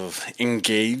of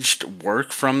engaged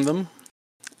work from them,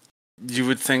 you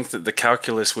would think that the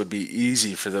calculus would be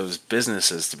easy for those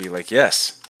businesses to be like,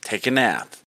 yes, take a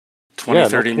nap,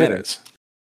 30 minutes.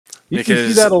 You can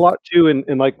see that a lot too,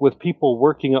 in like with people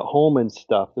working at home and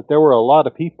stuff, that there were a lot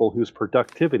of people whose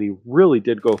productivity really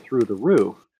did go through the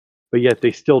roof, but yet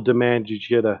they still demanded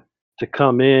you to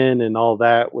come in and all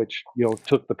that, which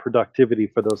took the productivity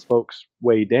for those folks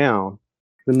way down.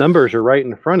 The numbers are right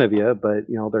in front of you, but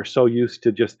they're so used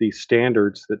to just these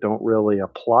standards that don't really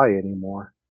apply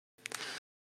anymore.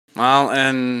 Well,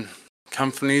 and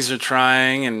companies are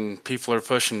trying and people are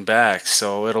pushing back,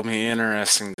 so it'll be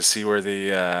interesting to see where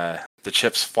the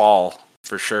chips fall,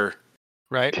 for sure.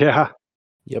 Right? Yeah.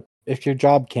 Yep. If your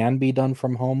job can be done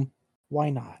from home,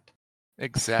 why not?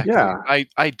 Exactly. Yeah.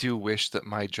 I do wish that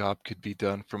my job could be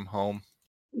done from home.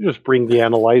 Just bring the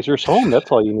analyzers home. That's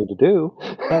all you need to do.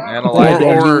 Analyze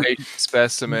or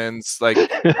specimens. Like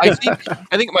I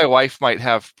think my wife might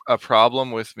have a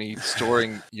problem with me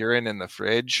storing urine in the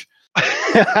fridge.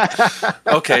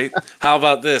 Okay, how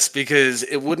about this? Because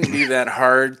it wouldn't be that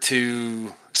hard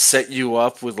to set you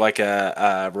up with like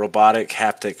a robotic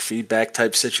haptic feedback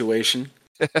type situation.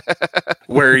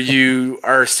 where you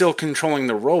are still controlling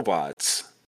the robots,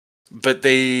 but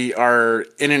they are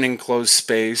in an enclosed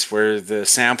space where the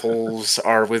samples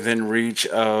are within reach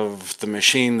of the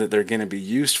machine that they're going to be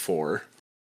used for.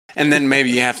 And then maybe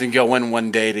you have to go in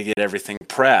one day to get everything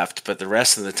prepped, but the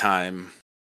rest of the time,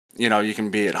 you know, you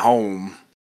can be at home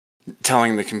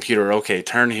telling the computer, okay,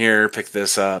 turn here, pick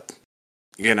this up,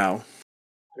 you know.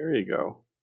 There you go.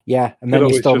 Yeah, and You then could you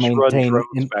always still just run maintain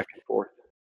drones back and forth.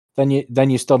 then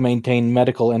you still maintain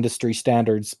medical industry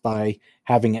standards by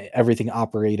having everything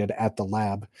operated at the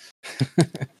lab.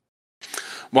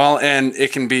 Well, and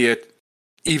it can be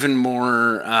even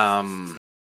more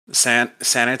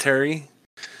sanitary,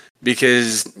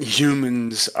 because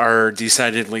humans are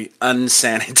decidedly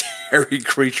unsanitary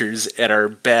creatures at our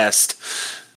best.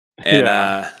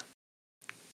 And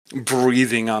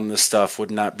breathing on the stuff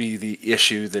would not be the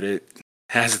issue that it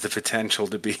has the potential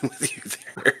to be with you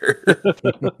there.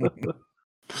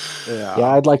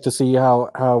 Yeah, I'd like to see how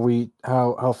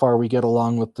far we get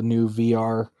along with the new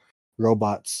VR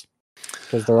robots,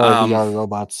 because there are VR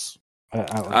robots.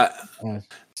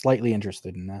 Slightly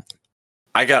interested in that.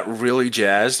 I got really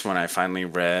jazzed when I finally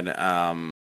read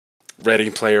Ready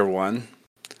Player One.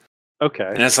 Okay.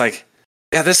 And it's like,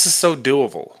 yeah, this is so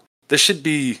doable. There should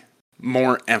be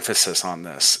more emphasis on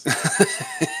this.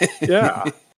 Yeah.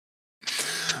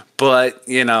 But,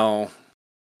 you know,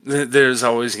 there's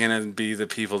always going to be the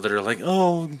people that are like,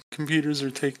 oh, computers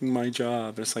are taking my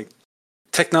job. It's like,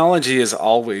 technology has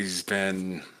always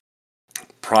been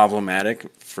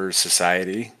problematic for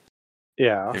society.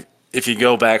 Yeah. If you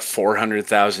go back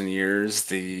 400,000 years,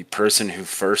 the person who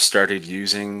first started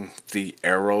using the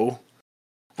arrow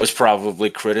was probably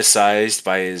criticized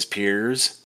by his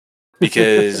peers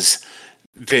because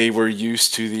they were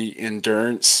used to the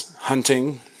endurance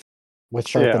hunting. With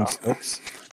sharpened sticks?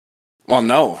 Well,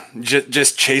 no.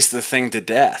 Just chase the thing to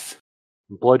death.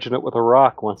 Bludgeon it with a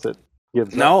rock once it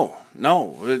gives up.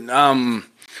 No.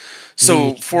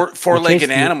 So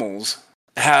four-legged animals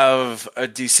have a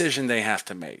decision they have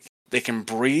to make. They can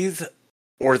breathe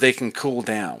or they can cool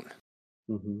down.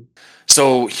 Mm-hmm.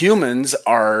 So humans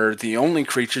are the only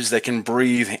creatures that can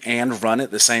breathe and run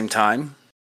at the same time,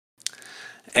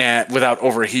 and without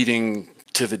overheating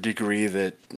to the degree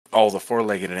that all the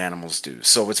four-legged animals do.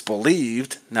 So it's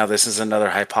believed, now this is another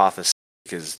hypothesis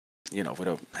because, you know, we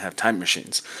don't have time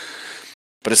machines,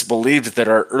 but it's believed that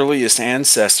our earliest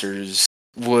ancestors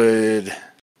would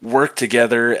work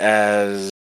together as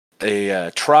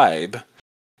a tribe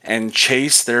and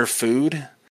chase their food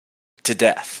to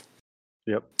death.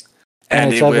 Yep.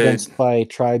 And it's evidenced by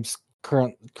tribes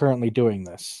currently doing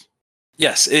this.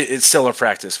 Yes, it's still a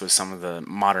practice with some of the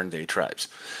modern day tribes.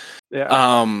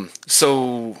 Yeah.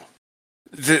 So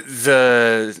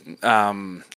the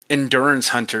endurance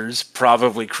hunters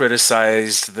probably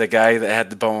criticized the guy that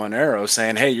had the bow and arrow,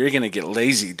 saying, "Hey, you're gonna get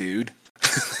lazy, dude.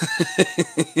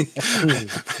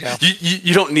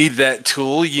 You don't need that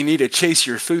tool. You need to chase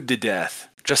your food to death,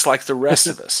 just like the rest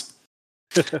of us."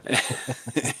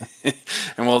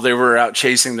 And while they were out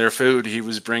chasing their food, he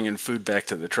was bringing food back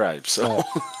to the tribe. So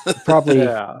probably,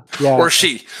 yeah. Or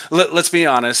she. Let's be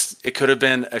honest. It could have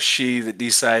been a she that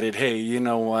decided, hey, you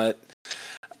know what?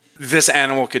 This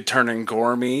animal could turn and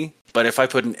gore me, but if I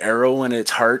put an arrow in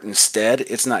its heart instead,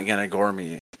 it's not going to gore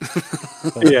me.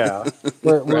 Yeah.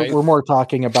 We're more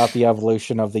talking about the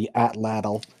evolution of the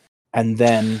atlatl, and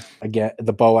then again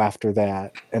the bow after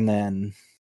that, and then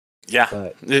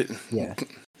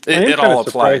it all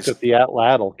applies. Surprised that the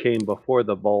atlatl came before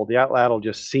the bow. The atlatl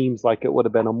just seems like it would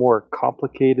have been a more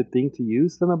complicated thing to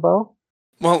use than a bow.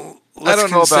 Well, I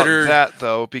don't know about that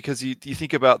though, because you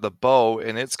think about the bow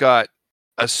and it's got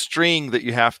a string that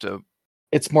you have to.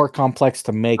 It's more complex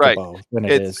to make a bow than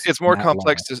it is. It's more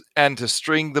complex to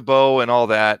string the bow and all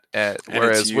that.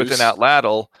 Whereas with an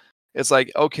atlatl, it's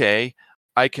like, okay,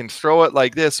 I can throw it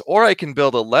like this, or I can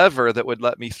build a lever that would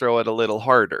let me throw it a little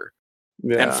harder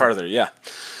and farther. Yeah.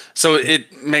 So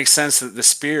it makes sense that the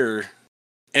spear,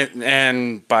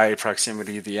 and by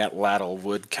proximity, the atlatl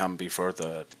would come before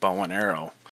the bow and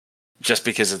arrow, just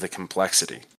because of the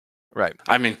complexity. Right.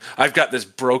 I mean, I've got this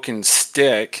broken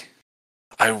stick.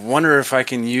 I wonder if I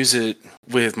can use it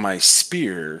with my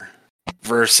spear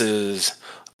versus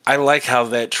I like how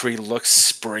that tree looks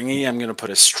springy. I'm going to put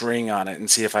a string on it and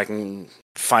see if I can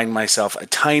find myself a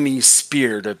tiny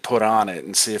spear to put on it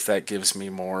and see if that gives me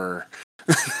more.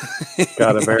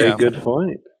 Got a very good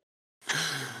point.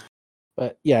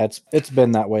 But yeah, it's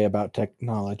been that way about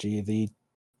technology. The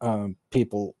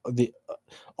people, the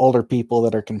older people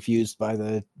that are confused by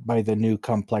the new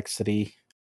complexity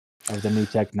of the new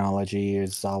technology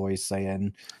is always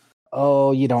saying,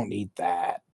 "Oh, you don't need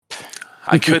that."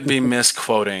 I could be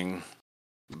misquoting,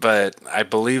 but I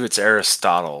believe it's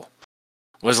Aristotle,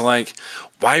 was like,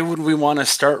 why would we want to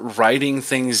start writing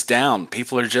things down?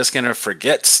 People are just going to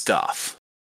forget stuff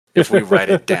if we write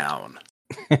it down.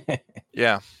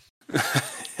 Yeah.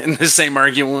 And the same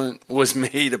argument was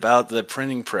made about the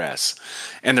printing press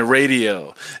and the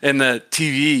radio and the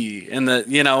TV and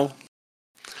the,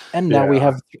 And now we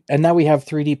have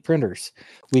 3D printers.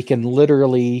 We can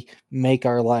literally make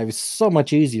our lives so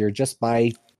much easier just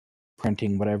by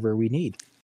printing whatever we need.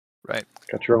 Right.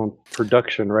 Got your own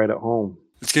production right at home.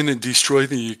 it's going to destroy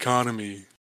the economy.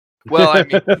 Well, I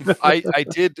mean, I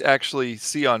did actually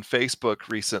see on Facebook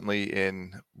recently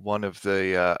in one of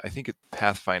the, I think it's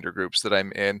Pathfinder groups that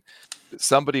I'm in,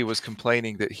 somebody was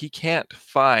complaining that he can't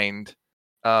find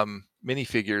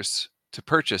minifigures to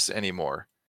purchase anymore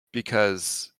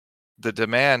because the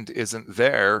demand isn't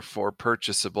there for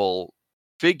purchasable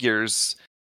figures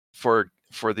for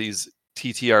these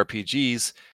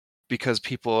TTRPGs, because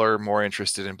people are more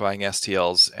interested in buying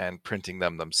STLs and printing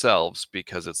them themselves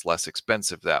because it's less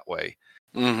expensive that way.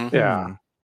 Mm-hmm. Yeah.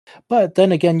 But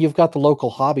then again, you've got the local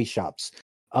hobby shops.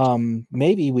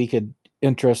 Maybe we could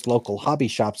interest local hobby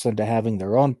shops into having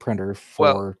their own printer for.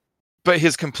 Well, but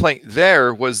his complaint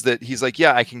there was that he's like,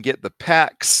 yeah, I can get the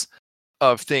packs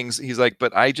of things. He's like,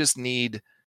 but I just need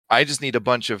a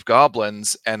bunch of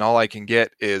goblins, and all I can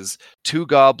get is 2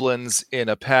 goblins in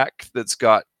a pack that's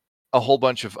got a whole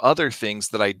bunch of other things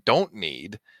that I don't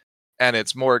need, and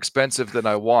it's more expensive than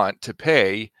I want to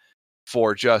pay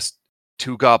for just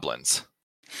 2 goblins.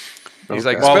 He's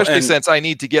like, especially since I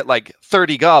need to get like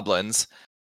 30 goblins,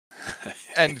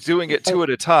 and doing it 2 at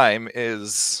a time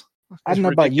is I don't know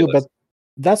ridiculous. about you, but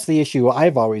that's the issue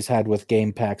I've always had with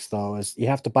game packs, though, is you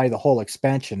have to buy the whole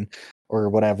expansion or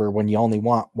whatever when you only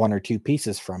want 1 or 2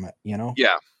 pieces from it, you know?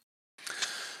 Yeah.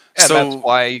 And that's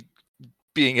why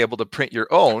being able to print your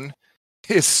own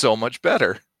is so much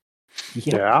better.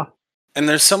 Yeah. And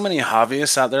there's so many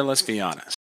hobbyists out there, let's be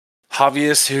honest.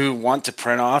 Hobbyists who want to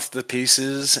print off the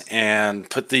pieces and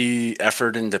put the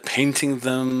effort into painting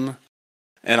them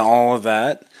and all of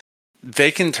that.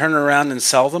 They can turn around and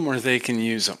sell them, or they can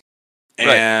use them.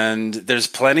 Right. And there's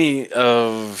plenty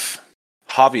of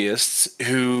hobbyists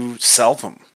who sell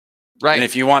them. Right. And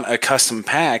if you want a custom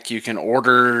pack, you can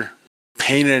order,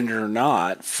 painted or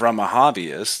not, from a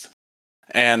hobbyist,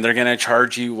 and they're going to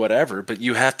charge you whatever, but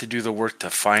you have to do the work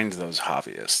to find those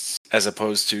hobbyists, as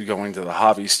opposed to going to the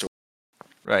hobby store,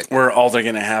 right, where all they're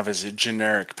going to have is a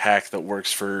generic pack that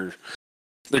works for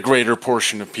the greater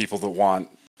portion of people that want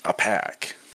a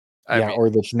pack. Or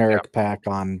the generic pack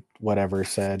on whatever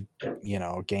said,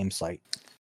 game site.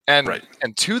 And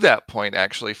and to that point,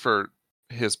 actually, for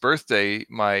his birthday,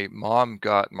 my mom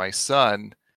got my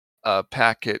son a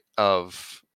packet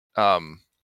of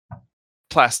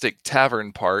plastic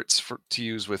tavern parts to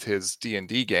use with his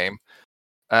D&D game.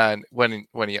 And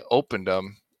when he opened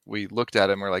them, we looked at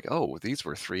them. We're like, "Oh, these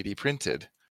were 3D printed."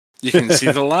 You can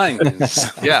see the lines.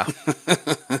 Yeah.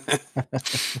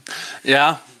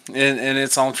 Yeah, and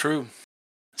it's all true.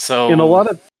 So in a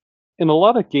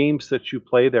lot of games that you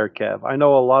play there, Kev, I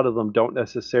know a lot of them don't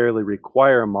necessarily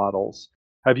require models.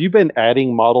 Have you been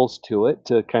adding models to it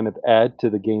to kind of add to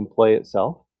the gameplay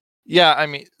itself? Yeah, I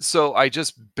mean, so I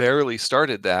just barely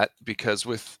started that because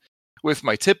with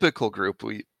my typical group,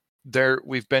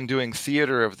 we've been doing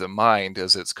theater of the mind,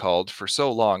 as it's called, for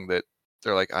so long that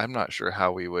they're like, I'm not sure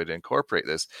how we would incorporate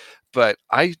this. But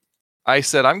I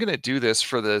said, I'm going to do this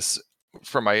for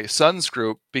my son's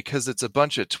group because it's a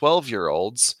bunch of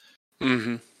 12-year-olds.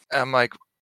 Mm-hmm. I'm like,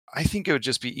 I think it would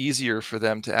just be easier for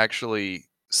them to actually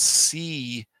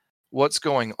see what's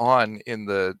going on in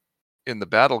the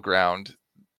battleground,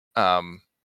 to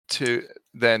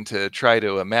try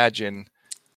to imagine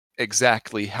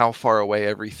exactly how far away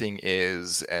everything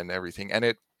is and everything. And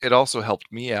it also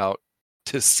helped me out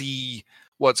to see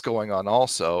what's going on,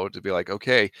 also to be like,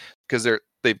 okay, because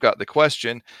they've got the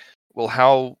question, well,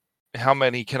 how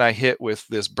many can I hit with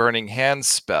this burning hands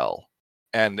spell?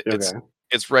 And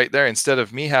it's right there. Instead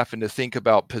of me having to think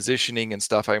about positioning and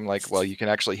stuff, I'm like, well, you can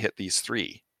actually hit these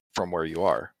 3 from where you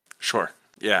are. Sure.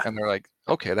 Yeah. And they're like,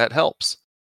 okay, that helps.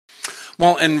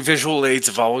 Well, and visual aids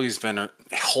have always been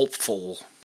helpful,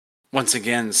 once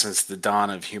again, since the dawn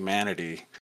of humanity.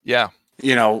 Yeah.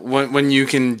 When you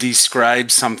can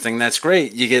describe something, that's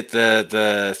great. You get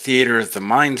the theater of the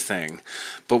mind thing.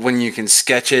 But when you can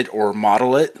sketch it or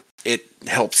model it, it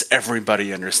helps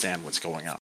everybody understand what's going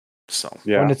on. So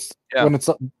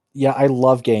I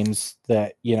love games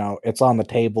that, it's on the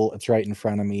table, it's right in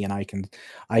front of me, and I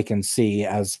can see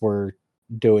as we're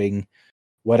doing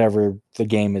whatever the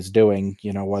game is doing,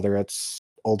 whether it's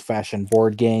old-fashioned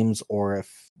board games, or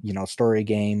if story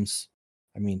games.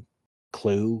 I mean,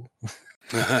 Clue.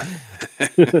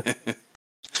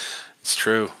 It's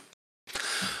true.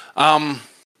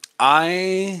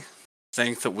 I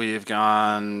think that we have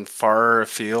gone far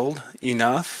afield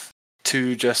enough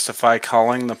to justify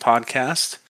calling the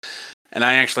podcast. And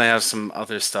I actually have some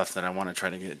other stuff that I want to try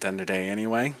to get done today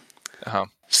anyway. Uh-huh.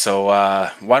 So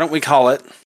why don't we call it?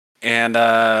 And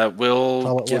we'll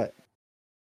Call it get what?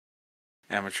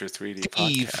 Amateur 3D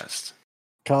Eve. Podcast.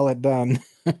 Call it done.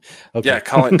 Okay. Yeah,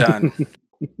 call it done.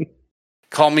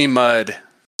 Call me Mud.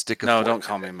 Stick a No, fork. don't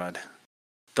call me Mud.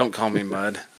 Don't call me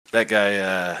Mud. That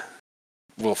guy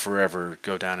will forever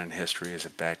go down in history as a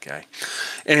bad guy.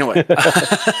 Anyway.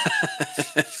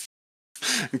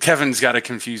 Kevin's got a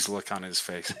confused look on his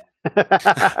face.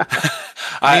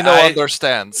 I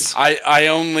understands. I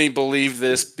only believe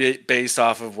this based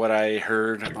off of what I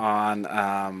heard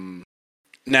on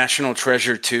National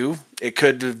Treasure 2. It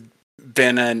could have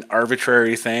been an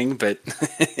arbitrary thing, but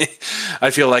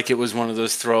I feel like it was one of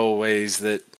those throwaways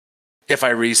that if I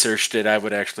researched it, I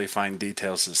would actually find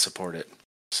details that support it.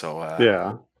 So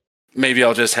Yeah. maybe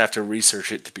I'll just have to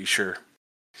research it to be sure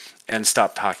and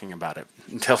stop talking about it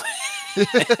until...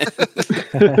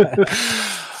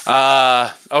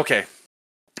 Okay.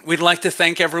 We'd like to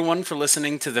thank everyone for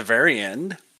listening to the very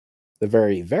end. The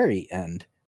very, very end.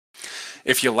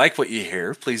 If you like what you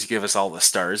hear, please give us all the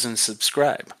stars and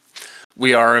subscribe.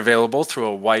 We are available through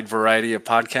a wide variety of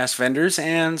podcast vendors,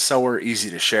 and so we're easy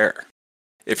to share.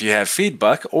 If you have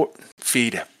feedback,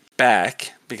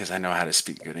 because I know how to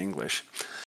speak good English.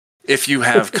 If you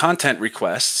have content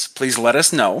requests, please let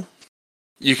us know.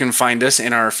 You can find us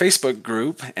in our Facebook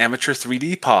group, Amateur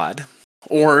 3D Pod,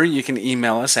 or you can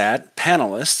email us at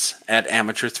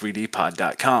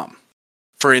panelists@amateur3dpod.com.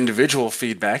 For individual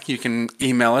feedback, you can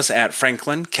email us at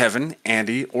Franklin, Kevin,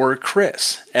 Andy, or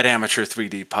Chris at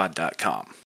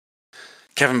amateur3dpod.com.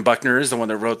 Kevin Buckner is the one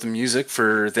that wrote the music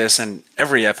for this and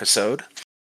every episode,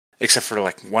 except for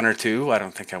like one or two. I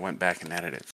don't think I went back and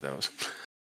edited for those.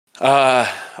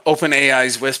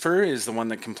 OpenAI's Whisper is the one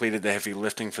that completed the heavy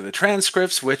lifting for the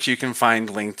transcripts, which you can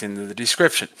find linked in the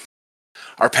description.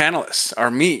 Our panelists are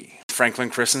me,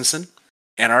 Franklin Christensen,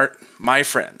 and my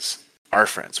friends. Our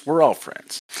friends. We're all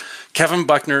friends. Kevin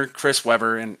Buckner, Chris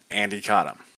Weber, and Andy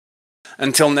Cottam.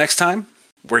 Until next time,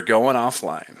 we're going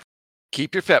offline.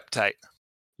 Keep your fep tight.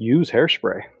 Use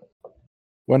hairspray.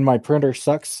 When my printer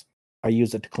sucks, I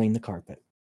use it to clean the carpet.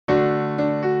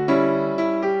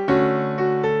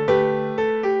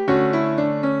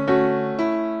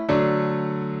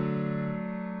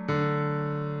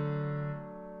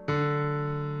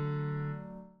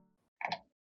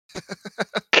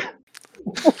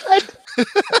 What?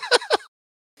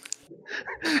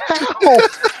 How?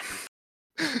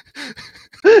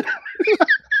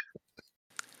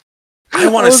 I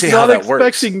want to see how that works.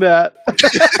 Expecting that.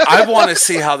 I want to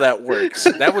see how that works.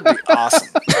 That would be awesome.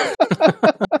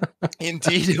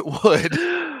 Indeed, it would.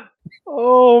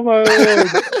 Oh my lord!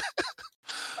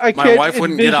 My wife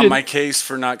wouldn't get on my case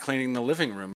for not cleaning the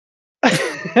living room.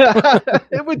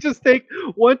 It would just take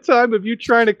one time of you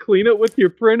trying to clean it with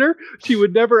your printer. She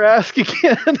would never ask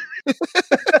again.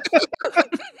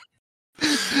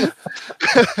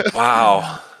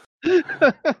 Wow.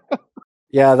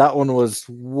 Yeah, that one was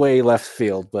way left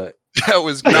field, but That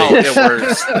was No, great. it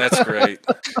works. That's great.